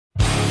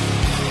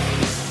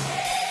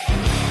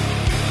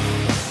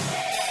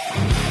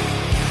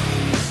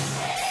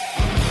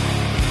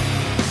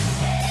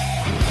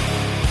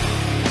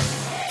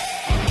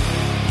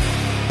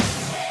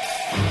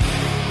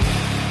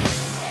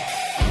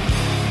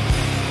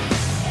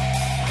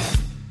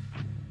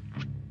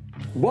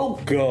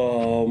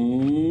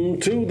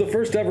Welcome to the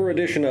first ever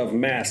edition of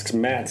Masks,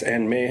 Mats,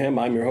 and Mayhem.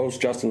 I'm your host,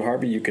 Justin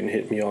Harvey. You can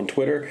hit me on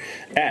Twitter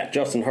at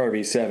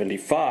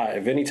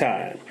JustinHarvey75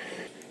 anytime.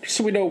 Just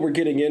so we know what we're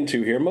getting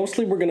into here,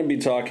 mostly we're going to be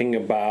talking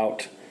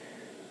about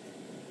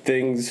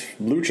things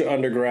Lucha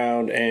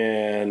Underground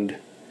and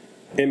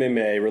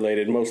MMA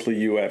related, mostly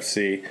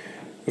UFC.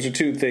 Those are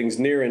two things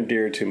near and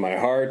dear to my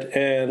heart,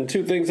 and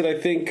two things that I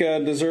think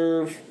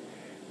deserve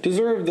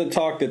the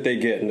talk that they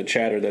get and the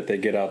chatter that they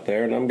get out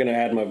there, and I'm going to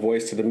add my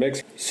voice to the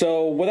mix.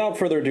 So without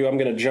further ado, I'm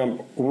going to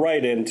jump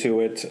right into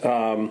it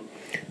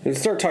and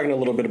start talking a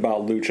little bit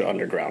about Lucha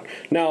Underground.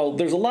 Now,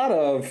 there's a lot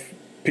of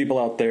people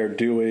out there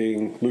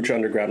doing Lucha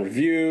Underground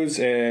reviews,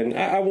 and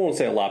I won't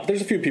say a lot, but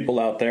there's a few people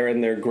out there,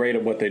 and they're great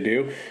at what they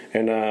do,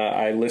 and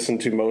I listen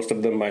to most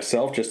of them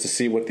myself just to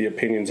see what the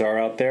opinions are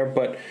out there,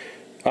 but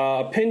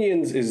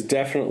opinions is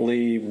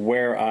definitely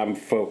where I'm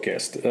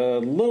focused. A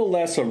little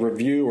less of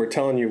review or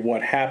telling you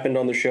what happened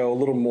on the show, a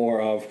little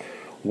more of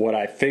what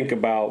I think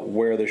about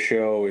where the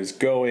show is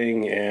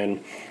going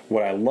and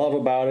what I love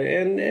about it,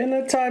 and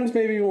at times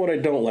maybe even what I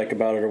don't like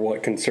about it or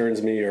what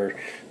concerns me or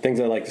things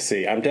I like to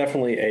see. I'm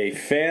definitely a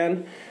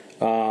fan,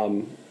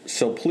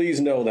 so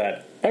please know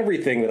that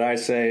everything that I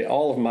say,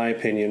 all of my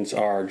opinions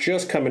are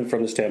just coming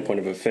from the standpoint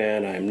of a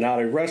fan. I am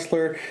not a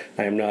wrestler.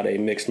 I am not a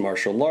mixed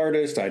martial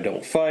artist. I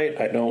don't fight.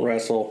 I don't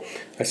wrestle.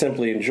 I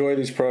simply enjoy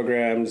these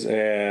programs,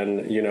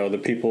 and, you know, the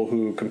people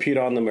who compete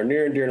on them are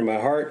near and dear to my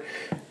heart.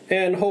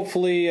 And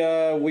hopefully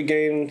we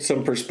gain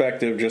some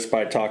perspective just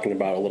by talking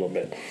about it a little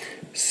bit.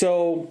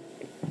 So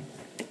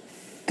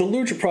the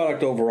Lucha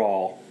product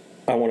overall,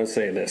 I want to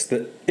say this.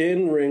 The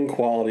in-ring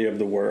quality of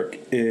the work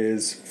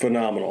is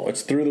phenomenal.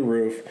 It's through the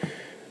roof.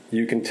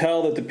 You can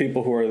tell that the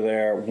people who are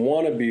there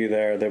want to be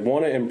there. They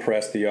want to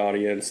impress the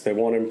audience. They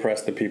want to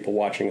impress the people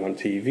watching on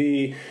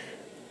TV.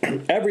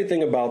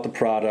 Everything about the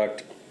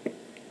product,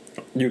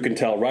 you can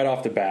tell right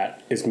off the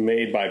bat, is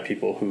made by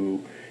people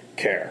who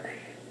care.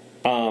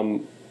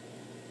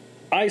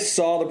 I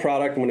saw the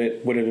product when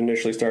it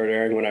initially started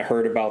airing, when I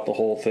heard about the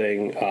whole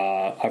thing.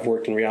 I've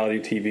worked in reality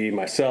TV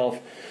myself.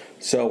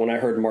 So when I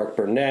heard Mark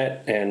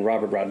Burnett and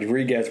Robert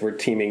Rodriguez were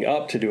teaming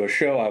up to do a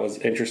show, I was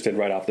interested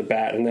right off the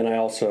bat. And then I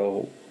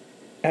also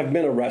have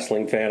been a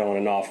wrestling fan on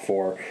and off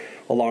for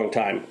a long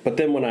time. But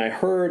then when I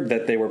heard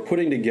that they were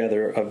putting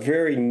together a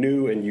very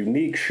new and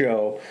unique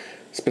show,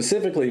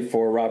 specifically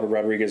for Robert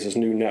Rodriguez's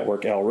new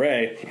network, El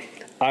Rey,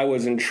 I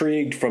was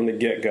intrigued from the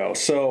get-go.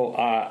 So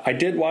I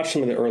did watch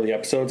some of the early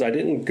episodes. I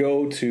didn't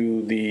go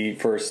to the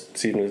first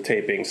season of the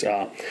tapings.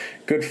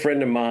 Good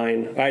friend of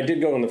mine, I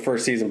did go in the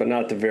first season, but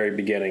not at the very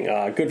beginning.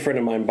 Good friend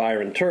of mine,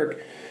 Byron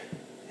Turk,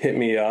 hit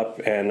me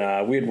up,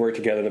 and we had worked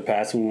together in the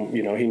past, and,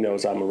 you know, he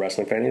knows I'm a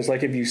wrestling fan. He's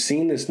like, have you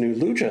seen this new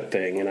Lucha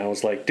thing? And I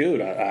was like,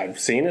 dude, I've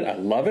seen it. I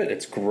love it.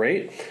 It's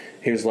great.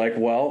 He was like,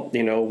 well,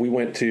 you know, we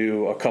went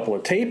to a couple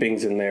of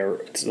tapings in there.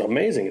 It's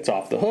amazing. It's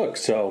off the hook.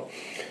 So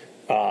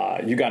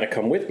you got to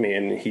come with me.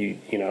 And he,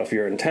 you know, if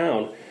you're in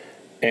town.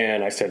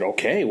 And I said,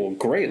 okay, well,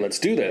 great, let's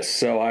do this.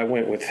 So I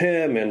went with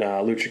him and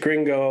Lucha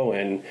Gringo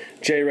and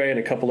J Ray and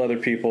a couple other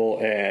people,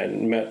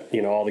 and met,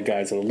 you know, all the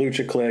guys in the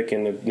Lucha Clique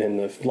and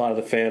a lot of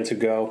the fans who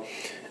go.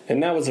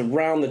 And that was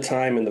around the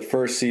time in the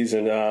first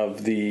season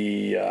of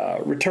the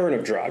return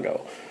of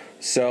Drago.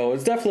 So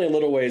it's definitely a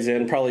little ways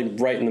in, probably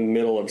right in the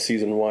middle of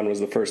season one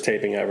was the first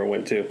taping I ever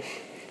went to.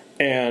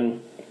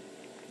 And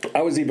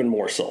I was even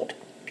more sold.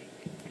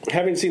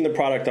 Having seen the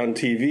product on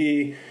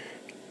TV,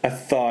 I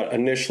thought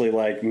initially,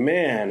 like,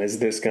 man, is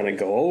this going to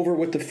go over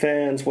with the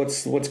fans?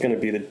 What's going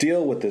to be the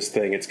deal with this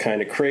thing? It's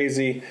kind of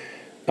crazy.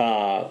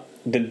 The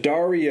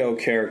Dario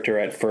character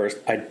at first,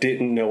 I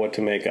didn't know what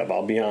to make of,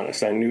 I'll be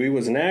honest. I knew he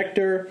was an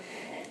actor,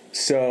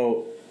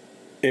 so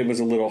it was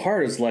a little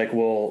hard. It's like,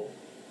 well,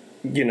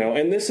 you know,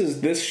 and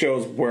this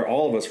shows where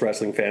all of us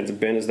wrestling fans have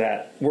been, is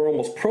that we're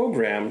almost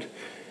programmed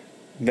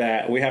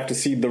that we have to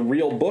see the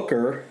real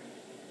booker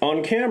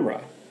on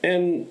camera.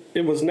 And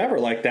it was never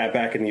like that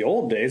back in the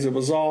old days. It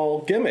was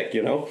all gimmick,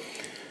 you know.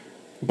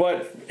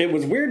 But it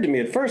was weird to me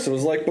at first. It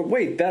was like, but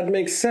wait, that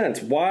makes sense.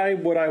 Why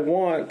would I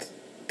want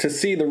to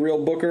see the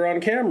real booker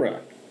on camera?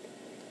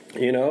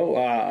 You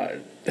know,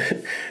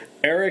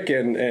 Eric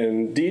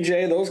and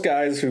DJ, those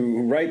guys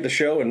who write the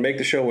show and make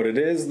the show what it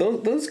is,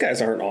 those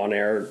guys aren't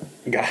on-air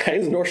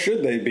guys, nor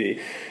should they be.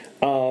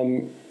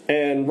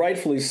 And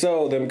rightfully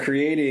so, them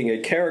creating a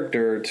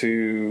character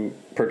to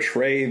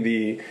portray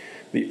the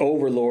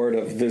overlord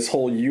of this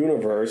whole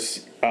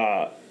universe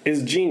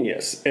is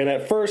genius. And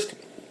at first,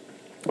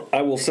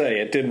 I will say,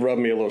 it did rub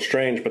me a little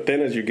strange, but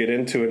then as you get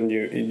into it and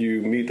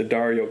you meet the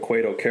Dario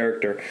Cueto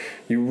character,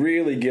 you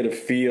really get a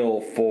feel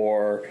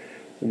for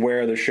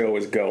where the show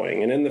is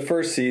going. And in the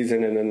first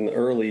season and in the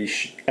early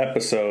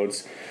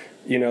episodes,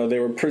 you know, they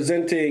were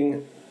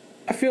presenting,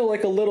 I feel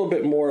like, a little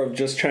bit more of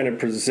just trying to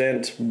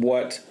present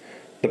what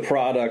the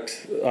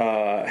product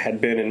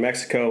had been in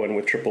Mexico and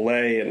with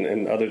AAA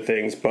and other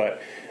things, but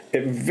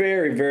it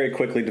very, very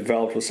quickly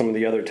developed with some of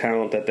the other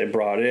talent that they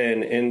brought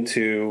in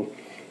into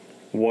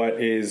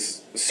what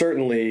is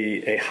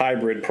certainly a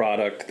hybrid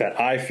product that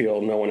I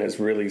feel no one has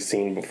really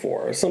seen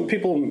before. Some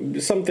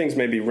things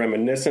may be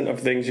reminiscent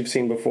of things you've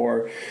seen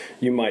before.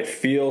 You might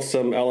feel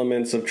some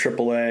elements of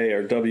AAA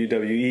or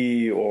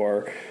WWE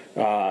or,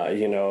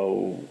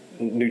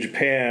 New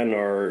Japan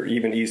or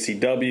even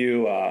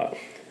ECW.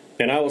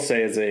 And I will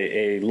say, as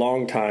a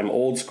longtime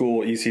old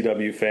school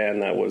ECW fan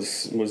that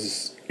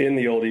was in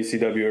the old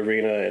ECW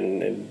arena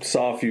and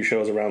saw a few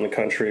shows around the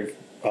country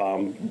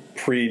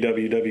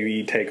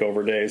pre-WWE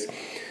takeover days,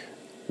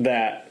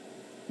 that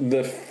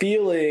the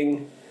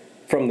feeling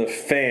from the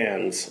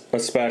fans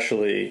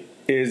especially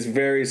is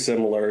very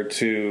similar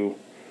to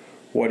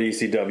what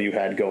ECW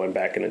had going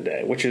back in the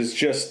day, which is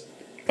just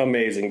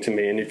amazing to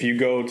me. And if you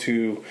go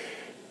to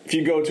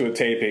a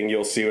taping,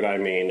 you'll see what I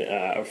mean.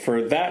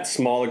 For that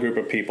smaller group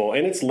of people,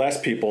 and it's less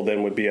people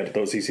than would be at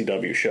those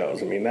ECW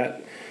shows. I mean,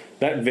 that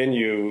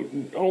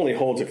venue only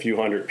holds a few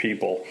hundred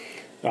people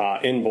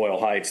in Boyle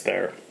Heights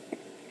there.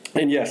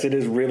 And yes, it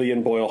is really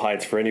in Boyle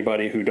Heights for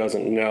anybody who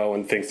doesn't know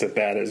and thinks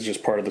that is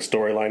just part of the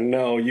storyline.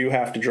 No, you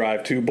have to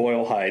drive to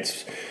Boyle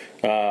Heights,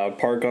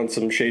 park on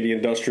some shady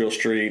industrial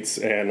streets,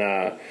 and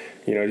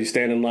you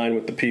stand in line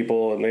with the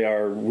people, and they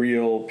are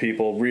real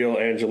people, real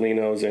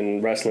Angelinos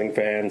and wrestling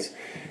fans.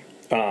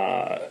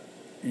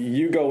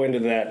 You go into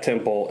that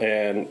temple,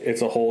 and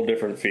it's a whole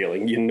different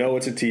feeling. You know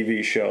it's a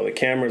TV show. The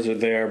cameras are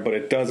there, but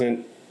it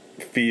doesn't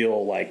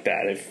feel like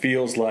that. It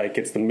feels like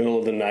it's the middle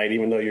of the night,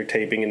 even though you're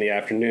taping in the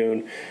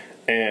afternoon,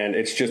 and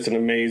it's just an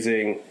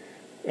amazing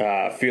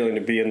feeling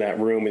to be in that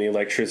room, and the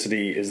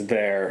electricity is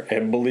there.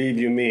 And believe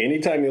you me,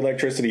 anytime the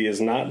electricity is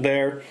not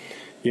there,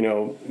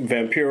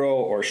 Vampiro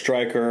or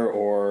Stryker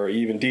or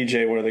even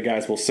DJ, one of the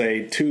guys, will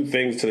say two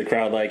things to the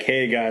crowd like,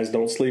 "Hey guys,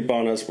 don't sleep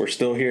on us. We're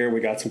still here.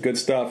 We got some good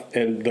stuff,"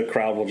 and the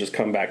crowd will just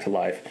come back to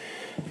life.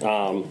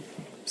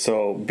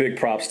 So big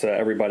props to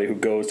everybody who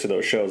goes to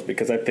those shows,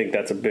 because I think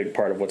that's a big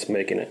part of what's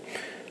making it.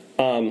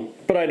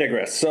 But I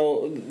digress.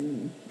 So,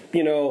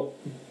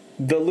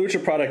 the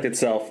Lucha product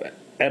itself,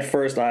 at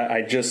first,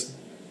 I just,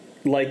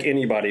 like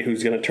anybody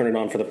who's going to turn it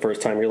on for the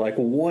first time, you're like,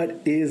 what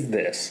is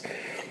this?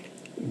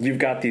 You've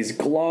got these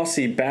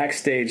glossy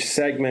backstage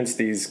segments,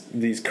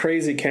 these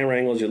crazy camera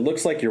angles. It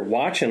looks like you're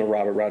watching a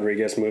Robert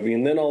Rodriguez movie,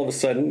 and then all of a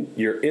sudden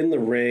you're in the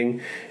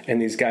ring,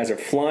 and these guys are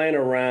flying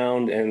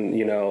around, and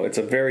it's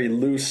a very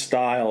loose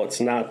style. It's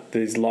not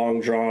these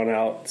long drawn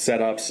out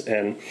setups,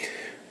 and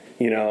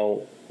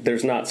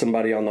there's not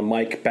somebody on the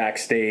mic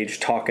backstage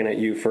talking at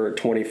you for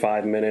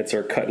 25 minutes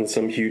or cutting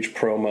some huge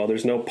promo.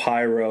 There's no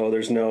pyro.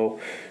 There's no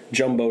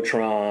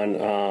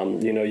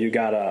Jumbotron. You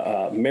got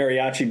a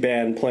mariachi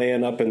band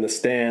playing up in the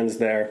stands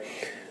there.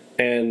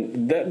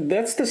 And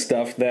that's the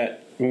stuff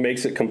that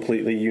makes it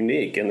completely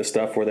unique, and the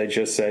stuff where they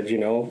just said,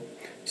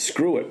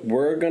 screw it.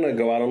 We're going to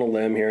go out on a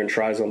limb here and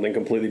try something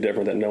completely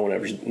different that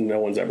no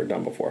one's ever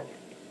done before.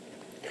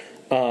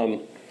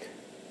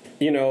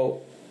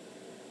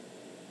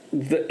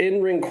 The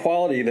in-ring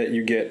quality that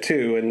you get,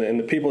 too, and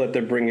the people that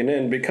they're bringing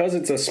in, because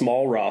it's a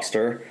small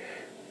roster,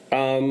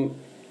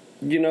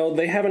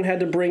 they haven't had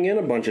to bring in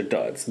a bunch of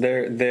duds.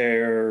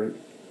 They're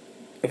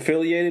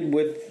affiliated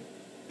with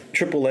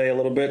AAA a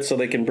little bit, so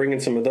they can bring in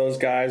some of those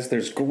guys.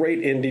 There's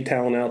great indie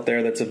talent out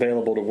there that's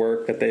available to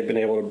work that they've been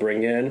able to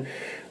bring in.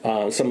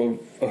 Some of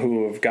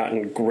who have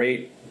gotten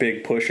great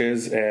big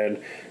pushes,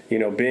 and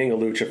being a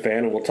Lucha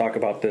fan, and we'll talk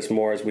about this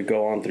more as we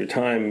go on through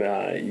time,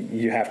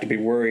 you have to be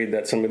worried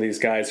that some of these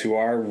guys who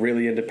are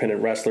really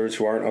independent wrestlers,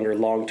 who aren't under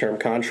long-term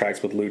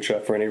contracts with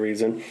Lucha for any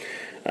reason,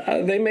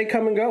 they may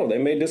come and go. They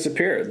may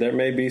disappear. There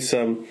may be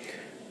some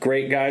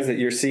great guys that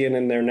you're seeing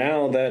in there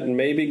now that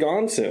may be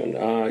gone soon,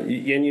 and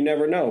you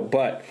never know.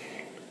 But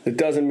it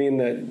doesn't mean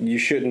that you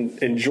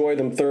shouldn't enjoy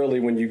them thoroughly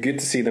when you get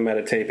to see them at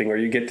a taping or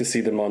you get to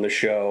see them on the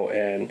show.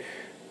 And,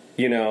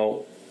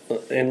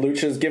 and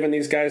Lucha's giving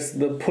these guys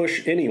the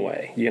push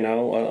anyway.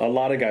 A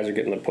lot of guys are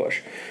getting the push,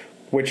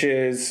 which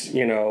is,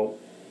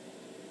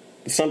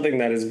 something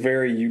that is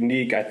very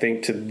unique, I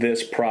think, to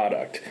this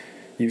product.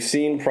 You've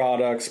seen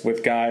products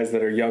with guys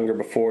that are younger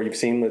before. You've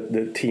seen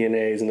the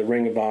TNAs and the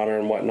Ring of Honor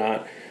and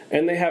whatnot,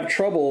 and they have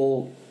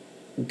trouble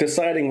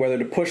deciding whether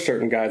to push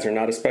certain guys or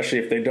not, especially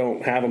if they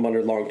don't have them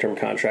under long-term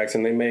contracts,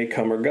 and they may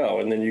come or go.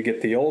 And then you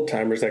get the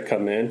old-timers that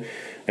come in,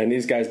 and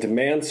these guys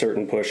demand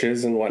certain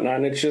pushes and whatnot,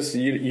 and it's just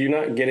you're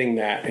not getting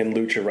that in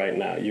Lucha right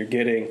now. You're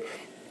getting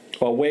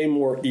a way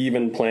more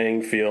even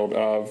playing field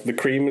of the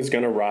cream is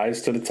going to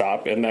rise to the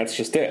top, and that's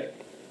just it.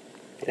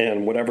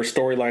 And whatever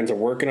storylines are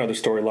working are the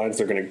storylines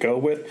they're going to go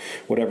with.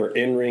 Whatever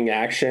in-ring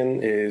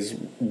action is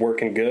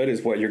working good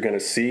is what you're going to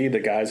see. The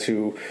guys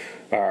who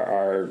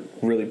are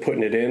really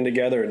putting it in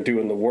together and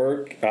doing the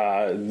work,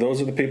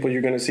 those are the people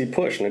you're going to see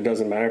push. And it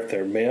doesn't matter if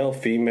they're male,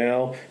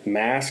 female,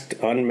 masked,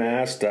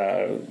 unmasked,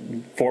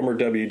 former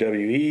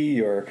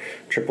WWE or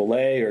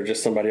AAA or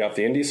just somebody off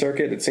the indie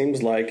circuit. It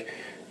seems like,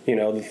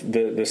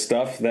 the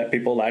stuff that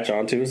people latch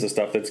onto is the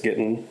stuff that's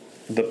getting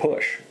the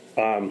push.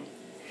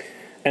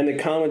 And the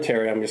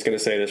commentary, I'm just going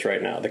to say this right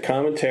now, the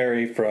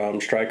commentary from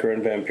Stryker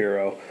and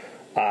Vampiro,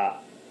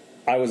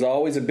 I was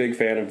always a big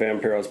fan of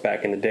Vampiros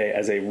back in the day.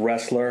 As a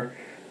wrestler,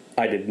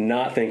 I did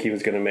not think he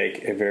was going to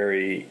make a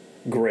very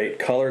great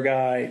color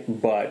guy,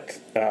 but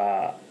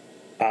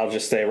I'll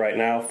just say right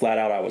now, flat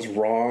out, I was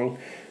wrong.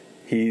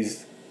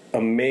 He's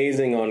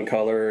amazing on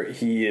color.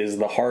 He is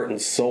the heart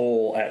and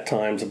soul at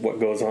times of what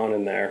goes on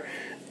in there.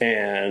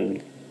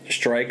 And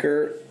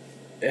Stryker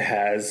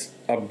has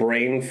a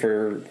brain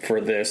for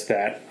this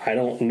that I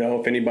don't know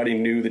if anybody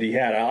knew that he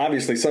had.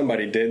 Obviously,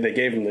 somebody did. They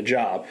gave him the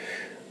job.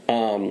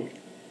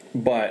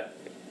 But,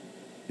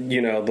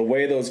 you know, the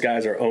way those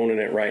guys are owning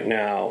it right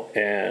now,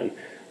 and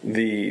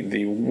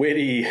the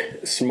witty,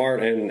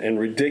 smart, and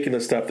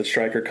ridiculous stuff that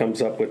Stryker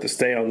comes up with to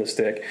stay on the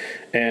stick,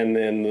 and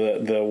then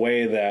the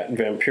way that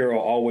Vampiro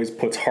always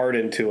puts heart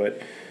into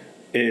it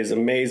is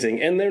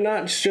amazing. And they're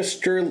not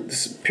just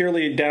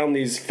purely down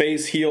these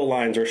face heel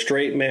lines or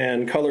straight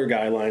man color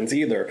guy lines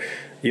either.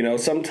 You know,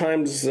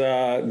 sometimes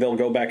they'll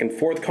go back and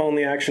forth calling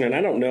the action, and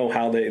I don't know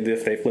how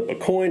if they flip a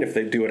coin, if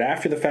they do it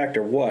after the fact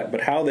or what,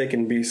 but how they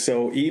can be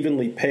so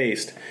evenly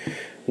paced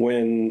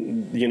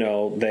when, you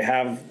know, they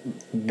have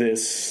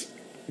this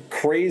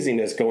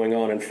craziness going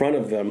on in front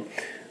of them,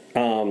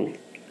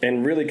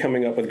 and really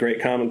coming up with great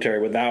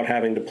commentary without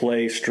having to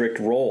play strict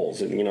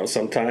roles. And, you know,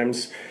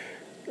 sometimes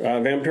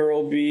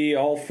Vampiro will be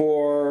all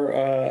for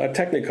a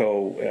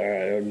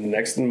Technico.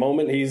 Next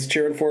moment, he's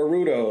cheering for a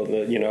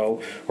Rudo, you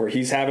know, or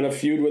he's having a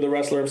feud with a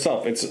wrestler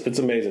himself. It's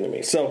amazing to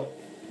me. So,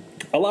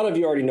 a lot of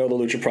you already know the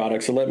Lucha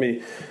product, so let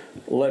me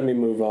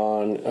move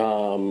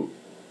on.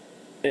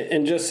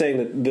 And just saying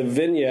that the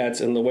vignettes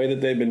and the way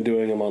that they've been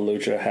doing them on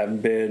Lucha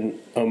have been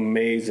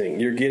amazing.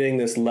 You're getting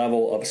this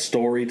level of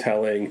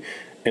storytelling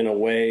in a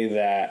way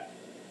that,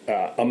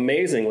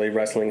 amazingly,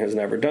 wrestling has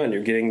never done.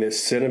 You're getting this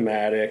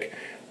cinematic,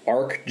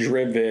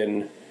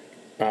 arc-driven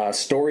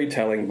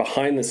storytelling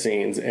behind the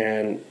scenes,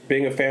 and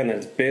being a fan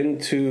that's been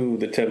to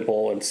the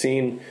temple and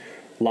seen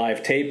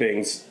live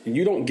tapings,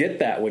 you don't get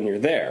that when you're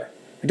there.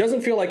 It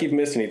doesn't feel like you've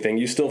missed anything.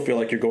 You still feel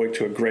like you're going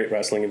to a great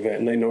wrestling event,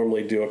 and they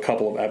normally do a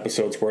couple of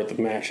episodes worth of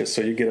matches,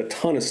 so you get a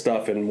ton of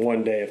stuff in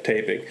one day of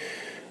taping,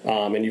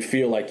 and you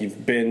feel like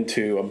you've been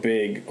to a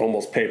big,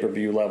 almost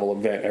pay-per-view level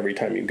event every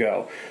time you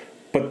go.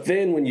 But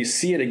then when you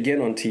see it again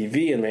on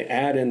TV and they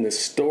add in this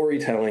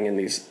storytelling and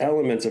these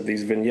elements of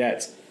these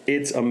vignettes,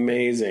 it's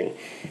amazing.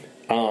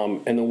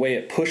 And the way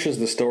it pushes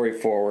the story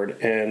forward.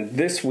 And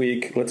this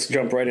week, let's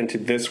jump right into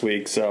this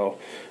week. So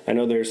I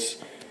know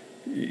there's,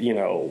 you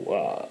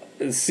know,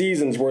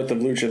 seasons worth of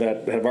Lucha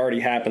that have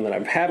already happened that I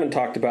haven't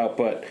talked about.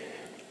 But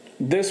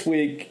this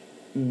week,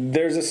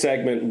 there's a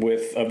segment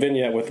with a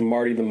vignette with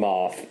Marty the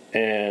Moth.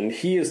 And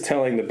he is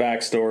telling the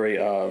backstory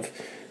of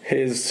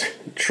his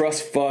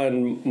trust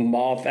fund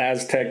Moth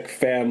Aztec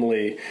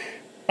family,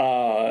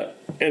 and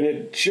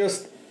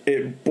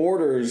it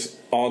borders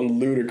on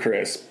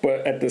ludicrous,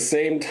 but at the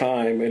same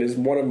time, it is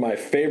one of my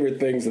favorite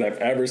things that I've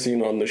ever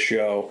seen on the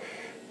show.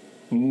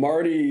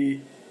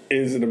 Marty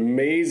is an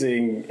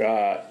amazing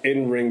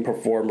in-ring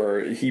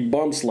performer. He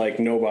bumps like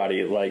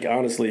nobody. Like,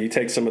 honestly, he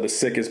takes some of the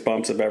sickest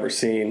bumps I've ever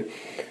seen.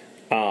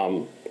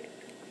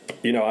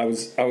 You know, I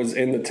was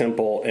in the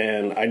temple,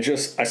 and I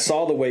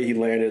saw the way he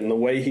landed and the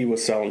way he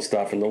was selling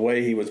stuff and the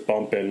way he was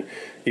bumping,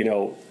 you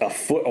know, a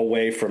foot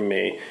away from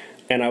me,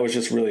 and I was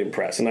just really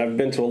impressed. And I've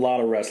been to a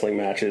lot of wrestling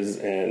matches,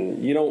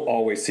 and you don't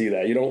always see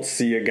that. You don't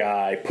see a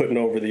guy putting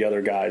over the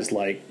other guys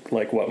like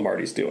what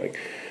Marty's doing.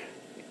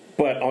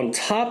 But on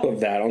top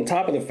of that, on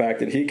top of the fact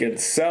that he can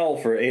sell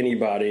for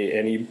anybody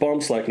and he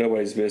bumps like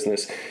nobody's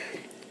business,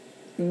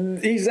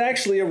 he's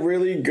actually a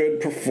really good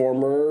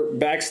performer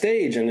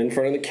backstage and in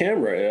front of the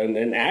camera,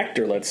 an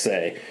actor, let's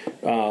say.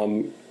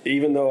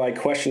 Even though I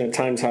question at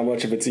times how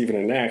much of it's even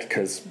an act,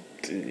 because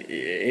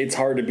it's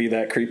hard to be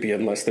that creepy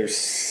unless there's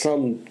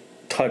some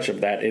touch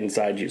of that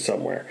inside you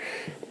somewhere.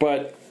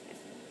 But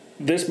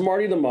this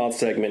Marty the Moth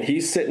segment,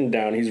 he's sitting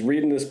down, he's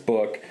reading this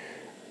book,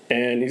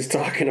 and he's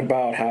talking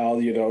about how,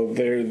 you know,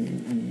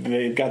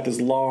 they've got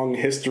this long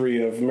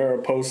history of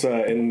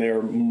Mariposa and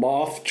their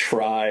moth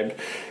tribe,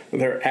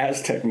 their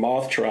Aztec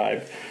moth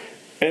tribe.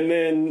 And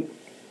then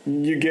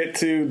you get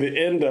to the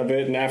end of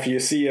it, and after you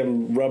see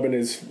him rubbing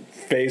his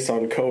face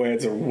on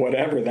co-eds or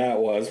whatever that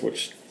was,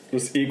 which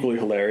was equally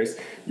hilarious,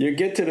 you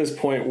get to this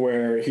point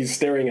where he's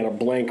staring at a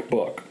blank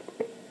book.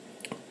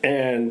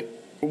 And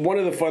one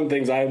of the fun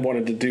things I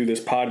wanted to do this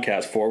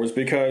podcast for was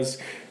because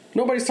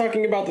nobody's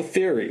talking about the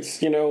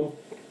theories. You know,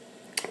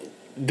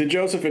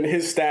 DeJoseph and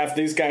his staff,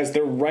 these guys,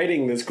 they're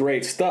writing this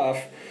great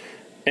stuff.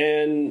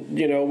 And,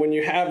 you know, when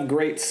you have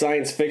great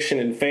science fiction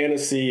and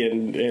fantasy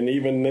and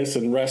even this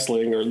in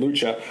wrestling or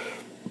lucha,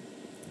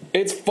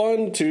 it's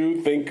fun to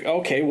think,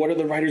 okay, what are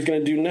the writers going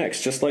to do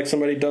next? Just like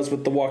somebody does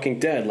with The Walking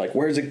Dead. Like,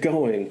 where's it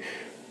going?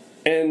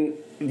 And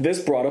this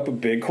brought up a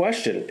big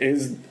question.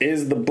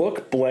 Is the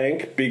book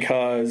blank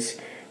because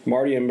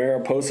Marty and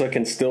Mariposa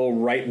can still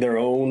write their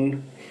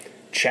own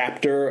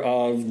chapter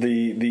of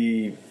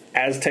the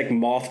Aztec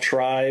Moth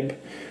Tribe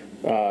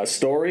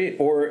story,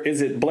 or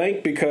is it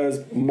blank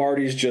because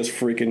Marty's just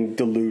freaking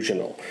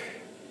delusional?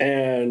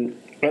 And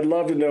I'd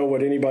love to know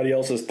what anybody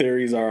else's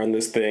theories are on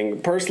this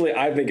thing. Personally,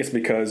 I think it's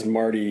because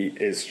Marty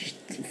is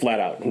flat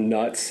out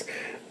nuts.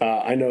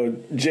 I know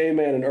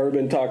J-Man and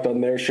Urban talked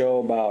on their show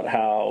about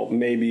how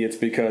maybe it's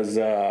because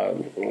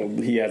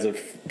he has a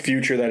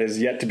future that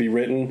is yet to be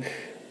written.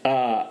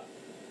 I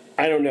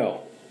don't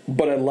know,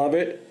 but I love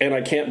it, and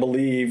I can't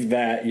believe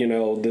that,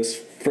 this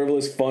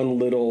frivolous, fun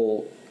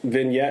little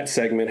vignette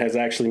segment has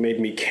actually made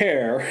me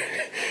care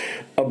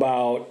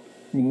about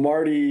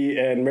Marty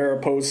and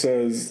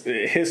Mariposa's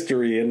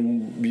history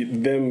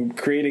and them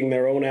creating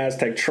their own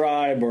Aztec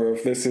tribe, or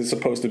if this is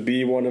supposed to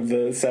be one of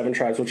the 7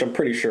 tribes, which I'm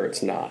pretty sure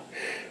it's not.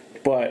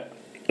 But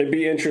it'd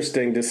be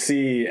interesting to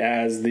see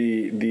as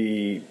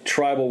the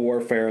tribal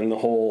warfare and the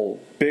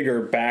whole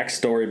bigger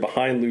backstory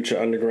behind Lucha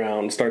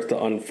Underground starts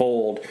to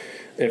unfold,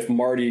 if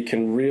Marty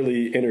can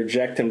really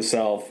interject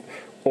himself,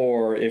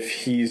 or if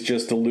he's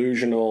just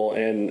delusional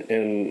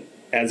and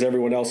as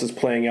everyone else is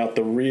playing out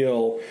the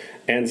real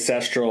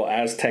ancestral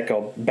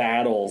Azteca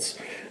battles,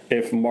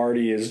 if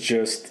Marty is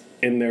just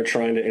in there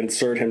trying to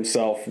insert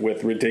himself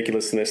with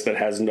ridiculousness that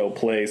has no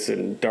place,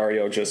 and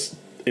Dario just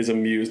is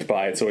amused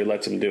by it, so he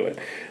lets him do it.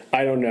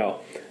 I don't know.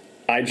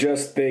 I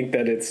just think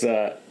that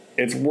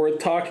it's worth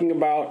talking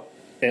about,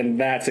 and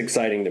that's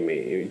exciting to me.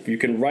 If you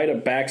can write a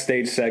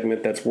backstage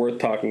segment that's worth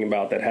talking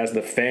about, that has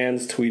the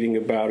fans tweeting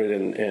about it,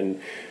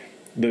 and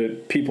the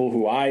people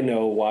who I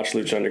know watch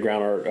Lucha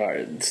Underground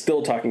are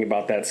still talking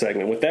about that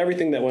segment, with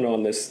everything that went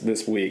on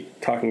this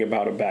week, talking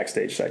about a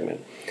backstage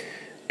segment.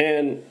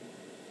 And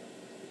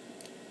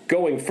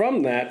going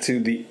from that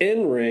to the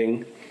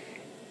in-ring,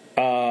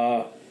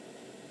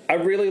 I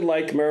really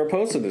liked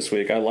Mariposa this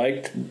week. I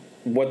liked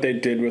what they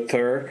did with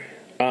her.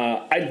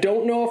 I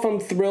don't know if I'm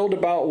thrilled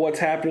about what's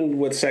happened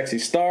with Sexy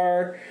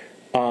Star.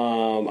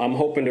 I'm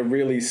hoping to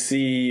really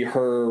see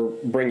her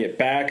bring it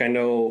back. I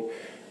know,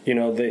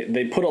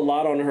 they put a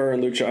lot on her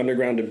in Lucha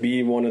Underground to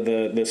be one of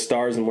the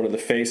stars and one of the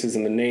faces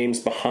and the names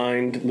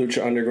behind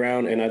Lucha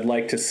Underground, and I'd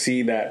like to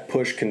see that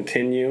push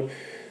continue.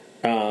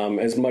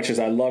 As much as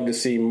I love to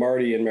see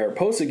Marty and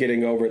Mariposa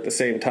getting over at the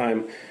same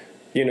time,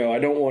 I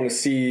don't want to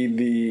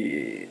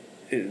see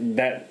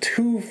that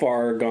too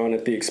far gone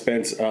at the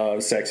expense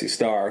of Sexy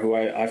Star, who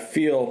I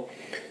feel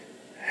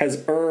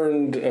has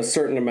earned a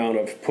certain amount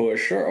of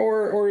push,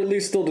 or at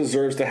least still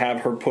deserves to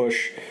have her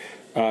push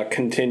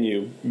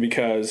continue,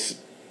 because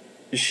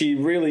she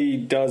really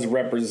does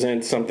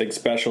represent something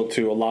special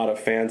to a lot of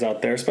fans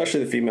out there,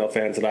 especially the female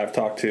fans that I've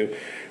talked to,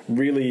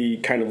 really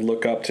kind of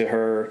look up to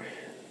her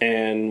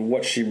and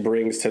what she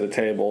brings to the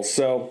table.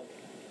 So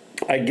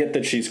I get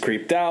that she's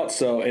creeped out,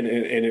 and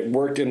it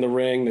worked in the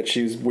ring, that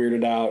she's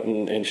weirded out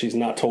and she's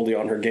not totally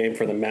on her game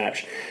for the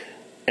match.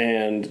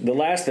 And the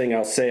last thing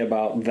I'll say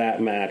about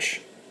that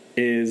match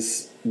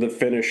is the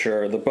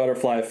finisher, the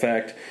butterfly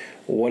effect,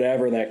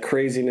 whatever that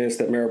craziness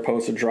that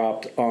Mariposa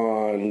dropped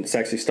on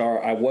Sexy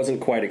Star. I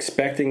wasn't quite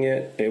expecting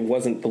it. It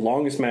wasn't the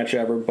longest match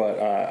ever, but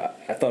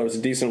I thought it was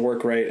a decent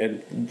work rate,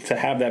 and to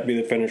have that be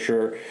the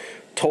finisher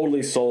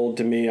totally sold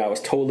to me. I was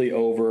totally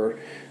over.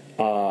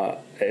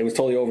 It was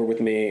totally over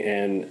with me,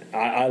 and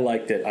I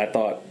liked it. I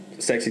thought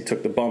Sexy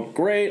took the bump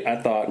great.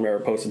 I thought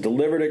Mariposa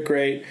delivered it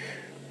great.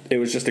 It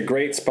was just a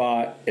great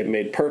spot. It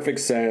made perfect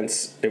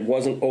sense. It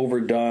wasn't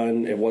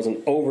overdone. It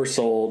wasn't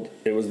oversold.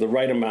 It was the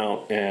right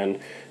amount, and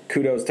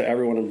kudos to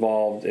everyone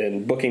involved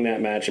in booking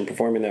that match and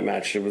performing that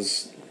match. It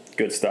was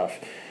good stuff.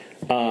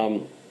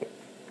 And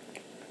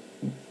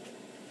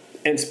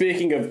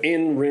speaking of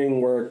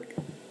in-ring work,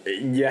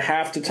 you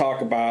have to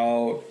talk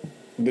about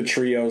the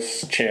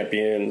Trios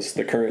champions,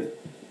 the current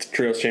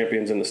Trios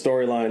champions in the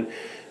storyline,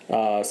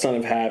 Son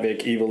of Havoc,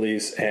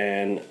 Ivelisse,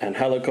 and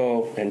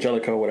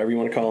Angelico, whatever you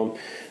want to call them.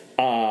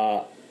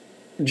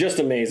 Just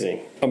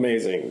amazing.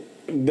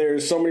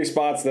 There's so many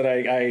spots that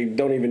I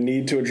don't even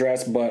need to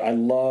address, but I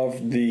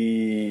love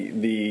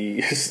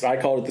the I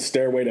call it the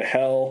stairway to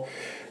hell,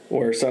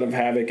 where Son of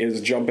Havoc is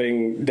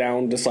jumping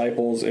down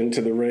Disciples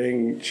into the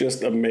ring.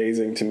 Just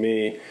amazing to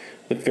me.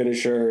 The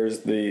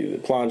finishers, the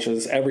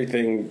planchas,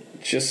 everything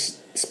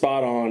just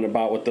spot on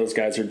about what those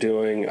guys are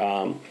doing.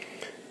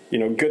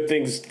 Good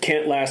things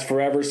can't last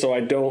forever, so I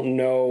don't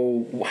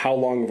know how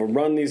long of a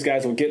run these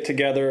guys will get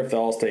together, if they'll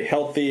all stay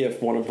healthy,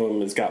 if one of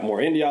them has got more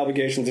indie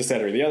obligations, this,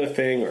 that, or the other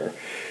thing.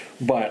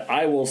 But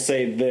I will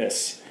say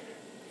this.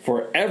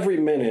 For every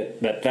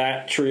minute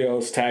that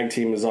Trios tag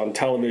team is on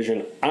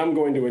television, I'm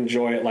going to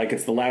enjoy it like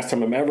it's the last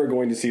time I'm ever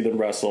going to see them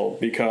wrestle,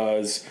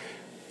 because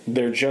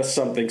they're just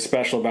something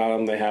special about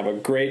them. They have a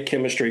great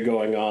chemistry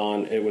going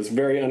on. It was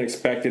very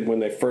unexpected when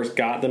they first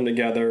got them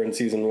together in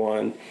season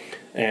 1.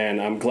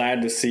 And I'm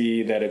glad to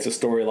see that it's a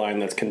storyline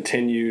that's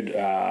continued,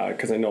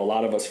 because I know a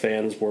lot of us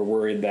fans were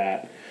worried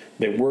that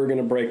they were going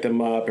to break them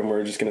up and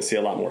we're just going to see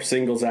a lot more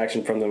singles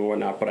action from them and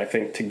whatnot. But I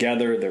think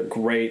together they're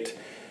great.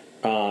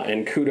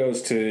 And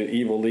kudos to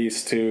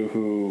Ivelisse, too,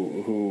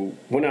 who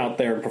went out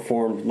there and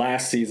performed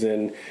last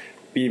season,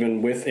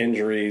 even with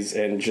injuries,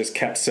 and just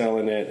kept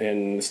selling it.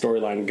 And the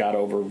storyline got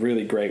over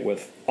really great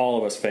with all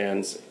of us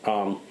fans.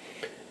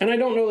 And I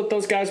don't know that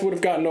those guys would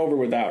have gotten over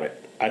without it.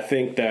 I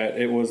think that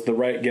it was the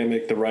right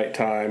gimmick, the right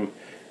time.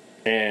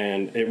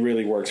 and it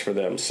really works for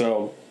them.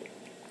 So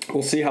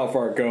we'll see how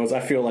far it goes. I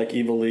feel like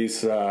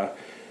Ivelisse,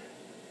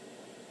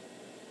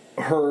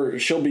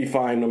 she'll be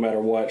fine no matter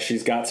what.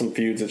 She's got some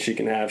feuds that she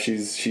can have.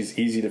 She's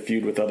easy to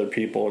feud with other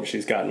people, and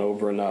she's gotten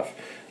over enough.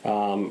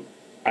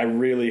 I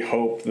really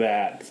hope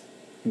that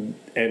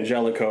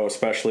Angelico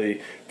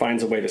especially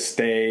finds a way to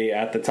stay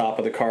at the top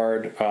of the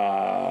card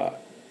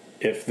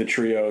if the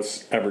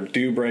trios ever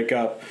do break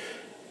up.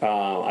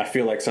 I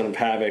feel like Son of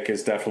Havoc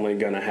is definitely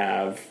going to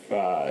have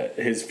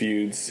his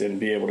feuds and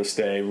be able to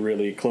stay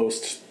really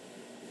close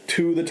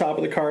to the top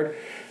of the card.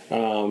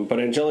 But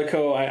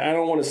Angelico, I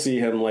don't want to see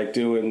him like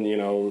doing,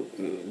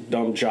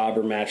 dumb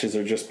jobber matches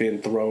or just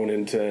being thrown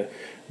into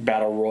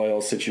battle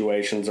royal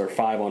situations or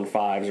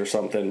 5-on-5s or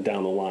something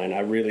down the line. I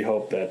really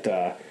hope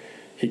that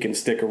he can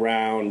stick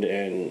around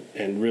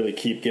and really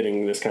keep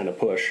getting this kind of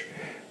push.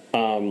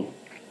 And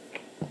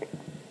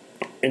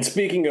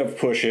speaking of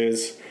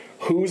pushes,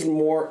 who's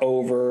more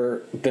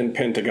over than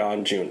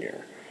Pentagon Jr.?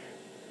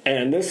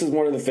 And this is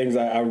one of the things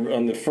I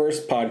on the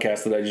first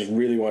podcast that I just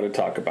really want to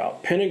talk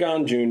about.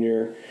 Pentagon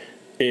Jr.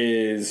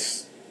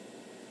 is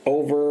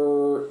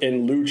over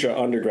in Lucha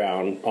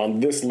Underground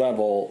on this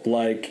level,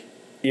 like,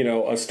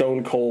 a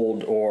Stone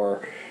Cold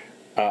or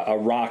a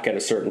Rock at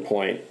a certain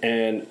point.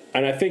 And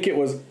I think it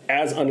was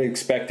as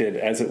unexpected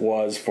as it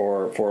was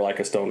for like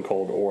a Stone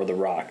Cold or The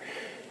Rock.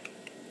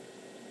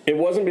 It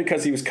wasn't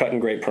because he was cutting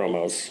great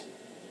promos.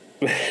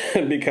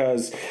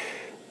 Because,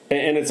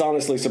 and it's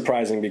honestly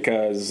surprising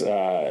because,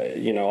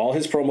 all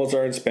his promos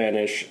are in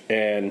Spanish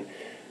and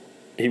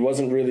he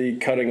wasn't really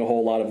cutting a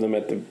whole lot of them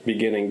at the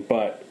beginning,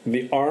 but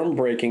the arm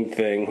breaking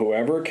thing,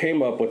 whoever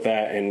came up with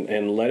that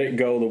and let it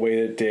go the way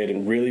it did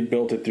and really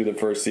built it through the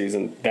first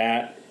season,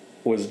 that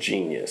was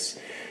genius.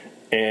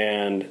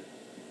 And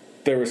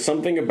there was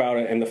something about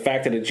it, and the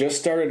fact that it just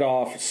started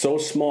off so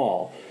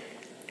small,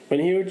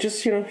 when he would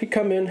just, he'd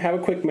come in, have a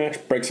quick match,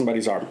 break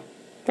somebody's arm.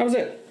 That was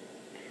it.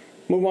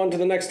 Move on to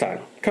the next time.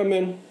 Come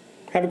in,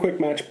 have a quick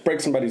match, break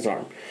somebody's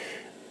arm.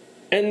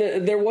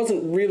 And there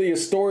wasn't really a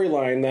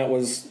storyline that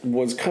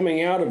was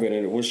coming out of it.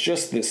 And it was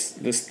just this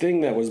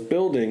thing that was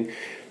building.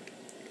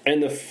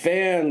 And the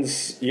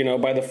fans,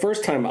 by the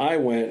first time I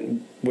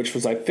went, which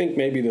was I think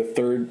maybe the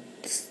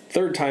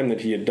third time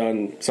that he had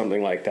done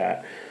something like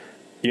that,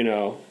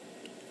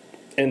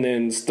 and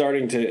then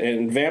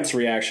and Vamp's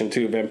reaction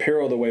too,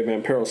 Vampiro, the way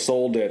Vampiro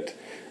sold it,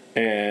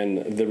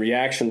 and the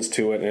reactions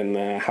to it,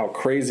 and how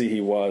crazy he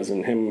was,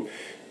 and him,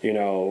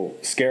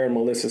 scaring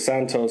Melissa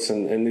Santos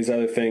and these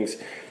other things,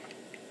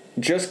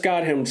 just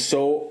got him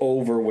so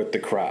over with the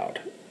crowd.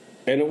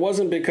 And it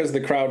wasn't because the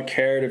crowd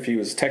cared if he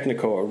was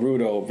Technico or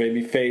Rudo,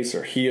 babyface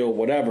or heel,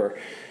 whatever.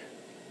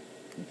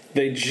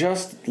 They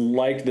just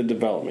liked the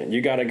development.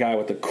 You got a guy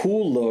with a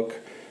cool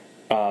look,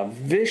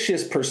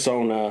 vicious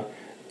persona,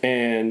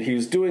 and he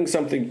was doing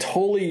something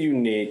totally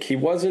unique. He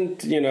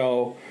wasn't,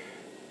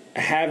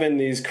 having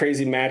these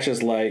crazy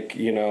matches like,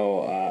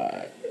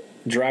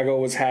 Drago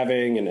was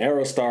having and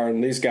Aerostar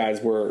and these guys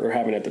were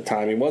having at the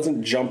time. He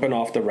wasn't jumping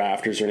off the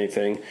rafters or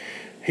anything.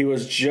 He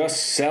was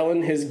just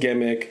selling his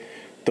gimmick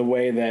the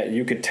way that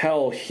you could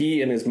tell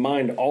he in his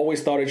mind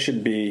always thought it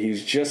should be.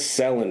 He's just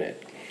selling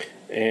it.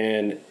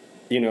 And,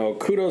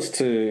 kudos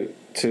to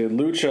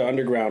Lucha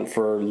Underground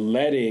for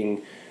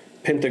letting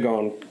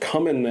Pentagon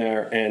come in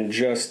there and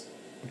just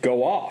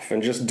go off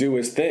and just do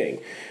his thing.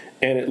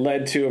 And it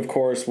led to, of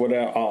course, what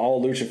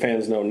all Lucha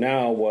fans know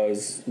now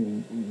was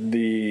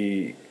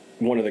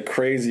one of the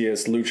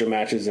craziest Lucha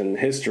matches in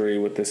history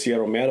with the Cien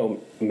Romero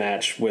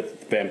match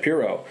with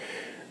Vampiro.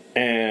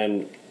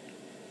 And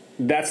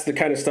that's the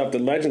kind of stuff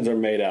that legends are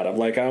made out of.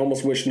 Like, I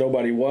almost wish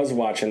nobody was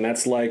watching.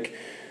 That's like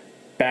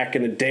back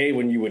in the day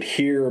when you would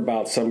hear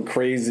about some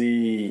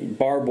crazy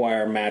barbed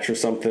wire match or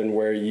something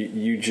where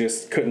you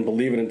just couldn't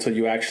believe it until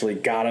you actually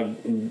got a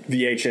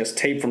VHS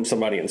tape from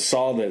somebody and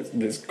saw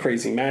this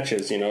crazy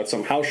matches, at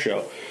some house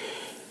show.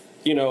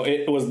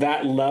 It was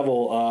that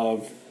level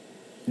of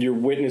you're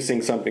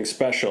witnessing something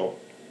special.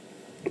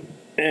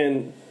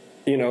 And,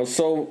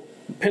 so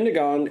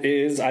Pentagon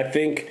is, I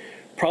think,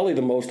 probably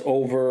the most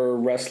over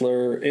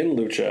wrestler in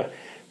Lucha.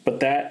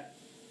 But that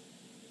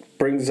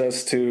brings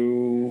us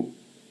to,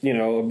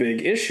 a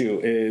big issue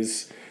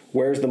is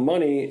where's the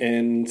money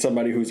in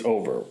somebody who's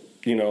over?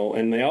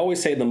 And they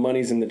always say the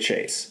money's in the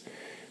chase.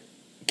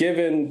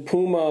 Given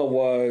Puma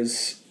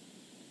was,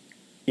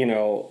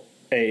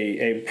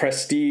 a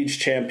prestige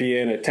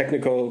champion, a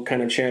technical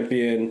kind of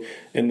champion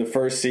in the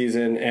first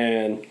season,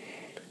 and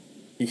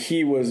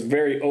he was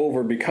very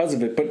over because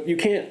of it. But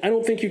I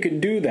don't think you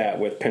could do that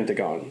with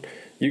Pentagon.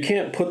 You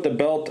can't put the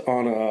belt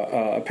on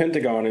a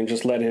Pentagon and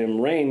just let him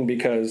reign,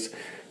 because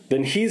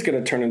then he's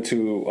going to turn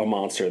into a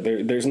monster.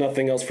 There's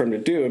nothing else for him to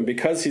do. And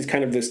because he's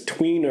kind of this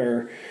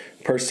tweener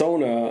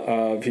persona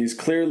of he's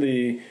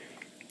clearly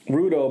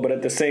Rudo, but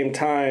at the same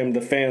time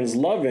the fans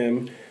love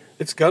him,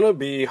 it's going to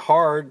be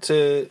hard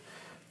to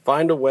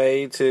find a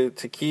way to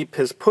keep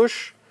his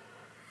push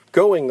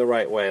going the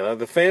right way.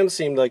 The fans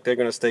seem like they're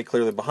going to stay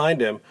clearly behind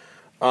him.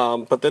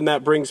 But then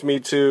that brings me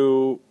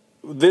to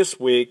this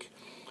week.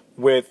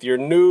 with your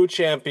new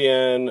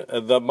champion,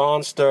 the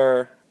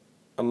monster,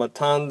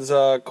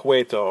 Matanza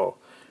Cueto.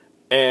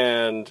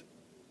 And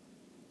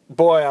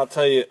boy, I'll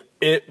tell you,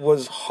 it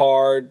was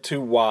hard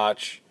to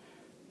watch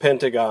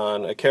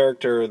Pentagon, a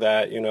character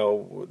that,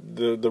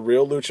 the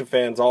real Lucha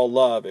fans all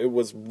love. It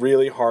was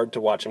really hard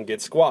to watch him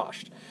get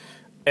squashed.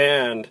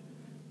 And,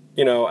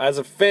 as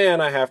a fan,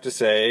 I have to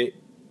say,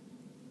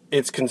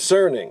 it's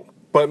concerning.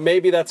 But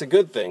maybe that's a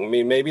good thing. I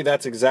mean, maybe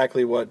that's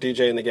exactly what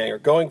DJ and the gang are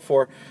going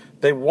for.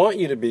 They want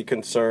you to be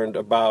concerned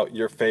about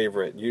your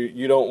favorite.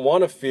 You don't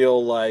want to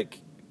feel like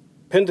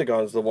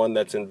Pentagon's the one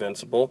that's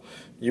invincible.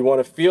 You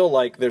want to feel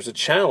like there's a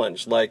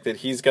challenge, like that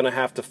he's going to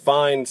have to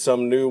find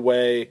some new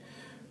way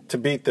to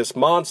beat this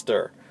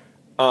monster.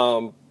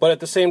 But at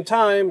the same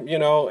time,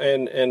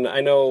 and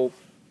I know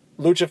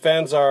Lucha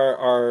fans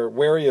are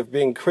wary of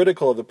being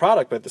critical of the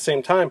product, but at the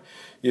same time,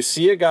 you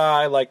see a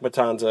guy like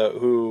Matanza,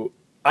 who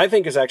I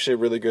think is actually a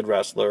really good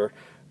wrestler,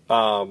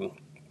 and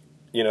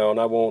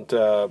I won't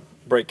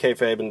break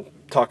kayfabe and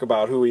talk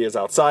about who he is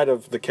outside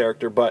of the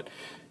character, but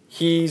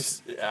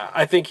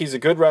I think he's a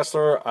good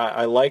wrestler.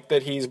 I like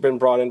that he's been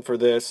brought in for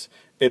this.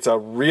 It's a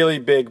really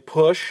big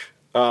push,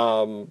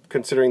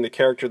 considering the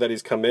character that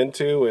he's come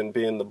into and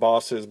being the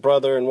boss's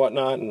brother and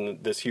whatnot,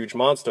 and this huge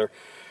monster.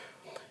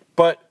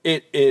 But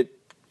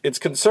it's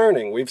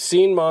concerning. We've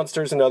seen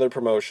monsters in other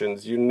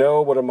promotions. You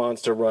know what a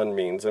monster run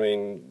means. I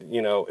mean,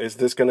 is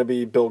this going to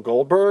be Bill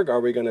Goldberg? Are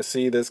we going to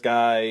see this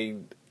guy,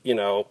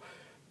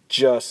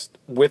 just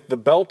with the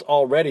belt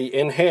already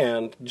in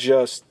hand,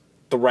 just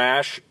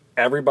thrash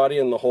everybody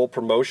in the whole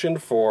promotion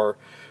for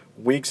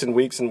weeks and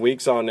weeks and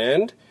weeks on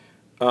end?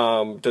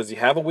 Does he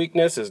have a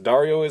weakness? Is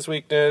Dario his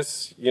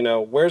weakness?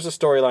 Where's the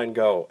storyline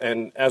go?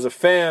 And as a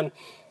fan,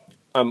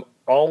 I'm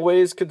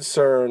always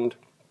concerned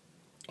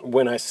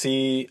when I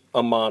see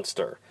a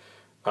monster.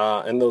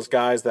 And those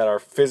guys that are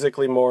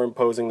physically more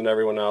imposing than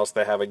everyone else,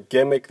 they have a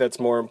gimmick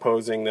that's more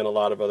imposing than a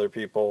lot of other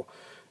people.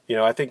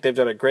 I think they've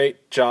done a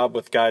great job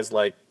with guys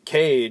like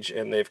Cage,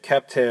 and they've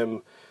kept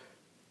him,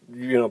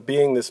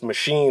 being this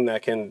machine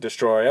that can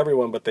destroy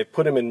everyone, but they've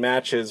put him in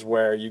matches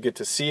where you get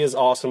to see his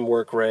awesome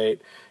work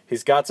rate.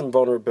 He's got some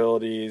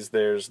vulnerabilities.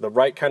 There's the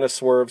right kind of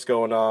swerves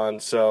going on,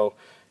 so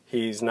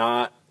he's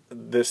not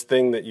this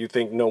thing that you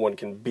think no one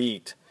can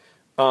beat,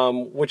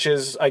 which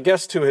is, I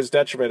guess, to his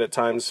detriment at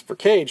times for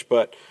Cage,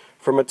 but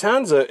for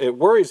Matanza, it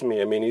worries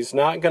me. I mean, he's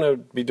not going to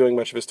be doing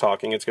much of his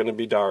talking. It's going to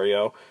be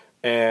Dario,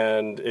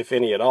 and if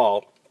any at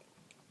all.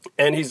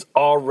 And he's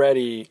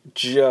already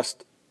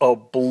just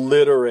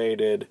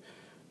obliterated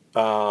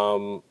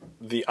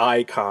the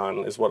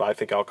icon, is what I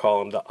think I'll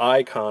call him, the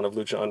icon of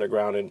Lucha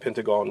Underground in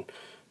Pentagon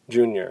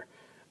Jr.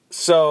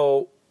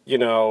 So,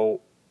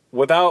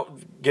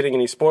 without getting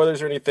any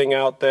spoilers or anything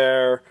out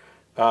there,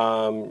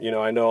 I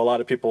know a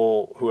lot of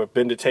people who have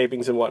been to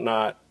tapings and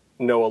whatnot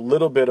know a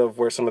little bit of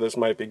where some of this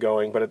might be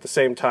going, but at the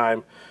same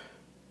time,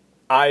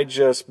 I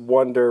just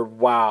wonder,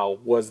 wow,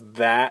 was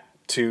that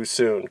too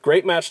soon?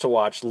 Great match to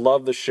watch.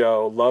 Love the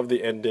show. Love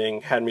the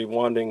ending. Had me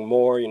wanting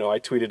more. I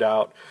tweeted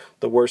out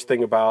the worst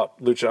thing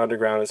about Lucha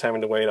Underground is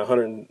having to wait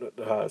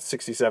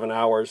 167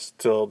 hours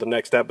till the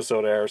next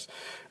episode airs.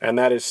 And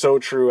that is so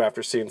true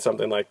after seeing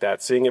something like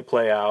that. Seeing it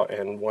play out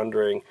and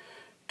wondering,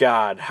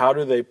 God, how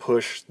do they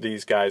push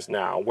these guys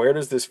now? Where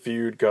does this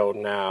feud go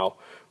now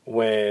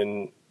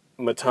when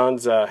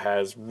Matanza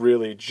has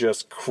really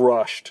just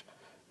crushed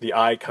the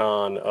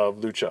icon of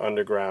Lucha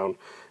Underground?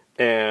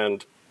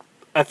 And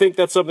I think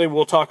that's something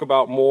we'll talk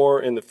about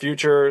more in the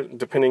future,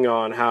 depending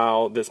on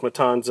how this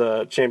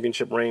Matanza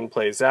championship reign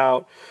plays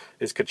out.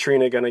 Is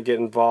Katrina going to get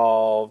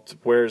involved?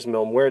 Where's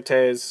Mil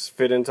Muertes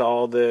fit into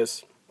all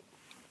this?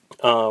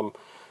 And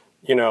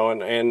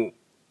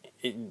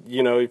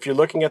if you're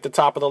looking at the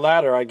top of the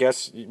ladder, I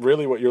guess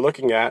really what you're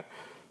looking at,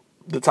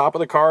 the top of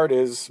the card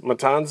is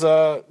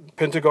Matanza,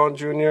 Pentagon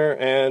Jr.,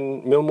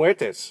 and Mil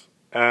Muertes.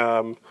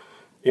 And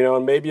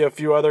maybe a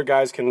few other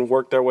guys can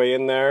work their way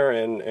in there,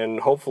 and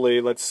hopefully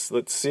let's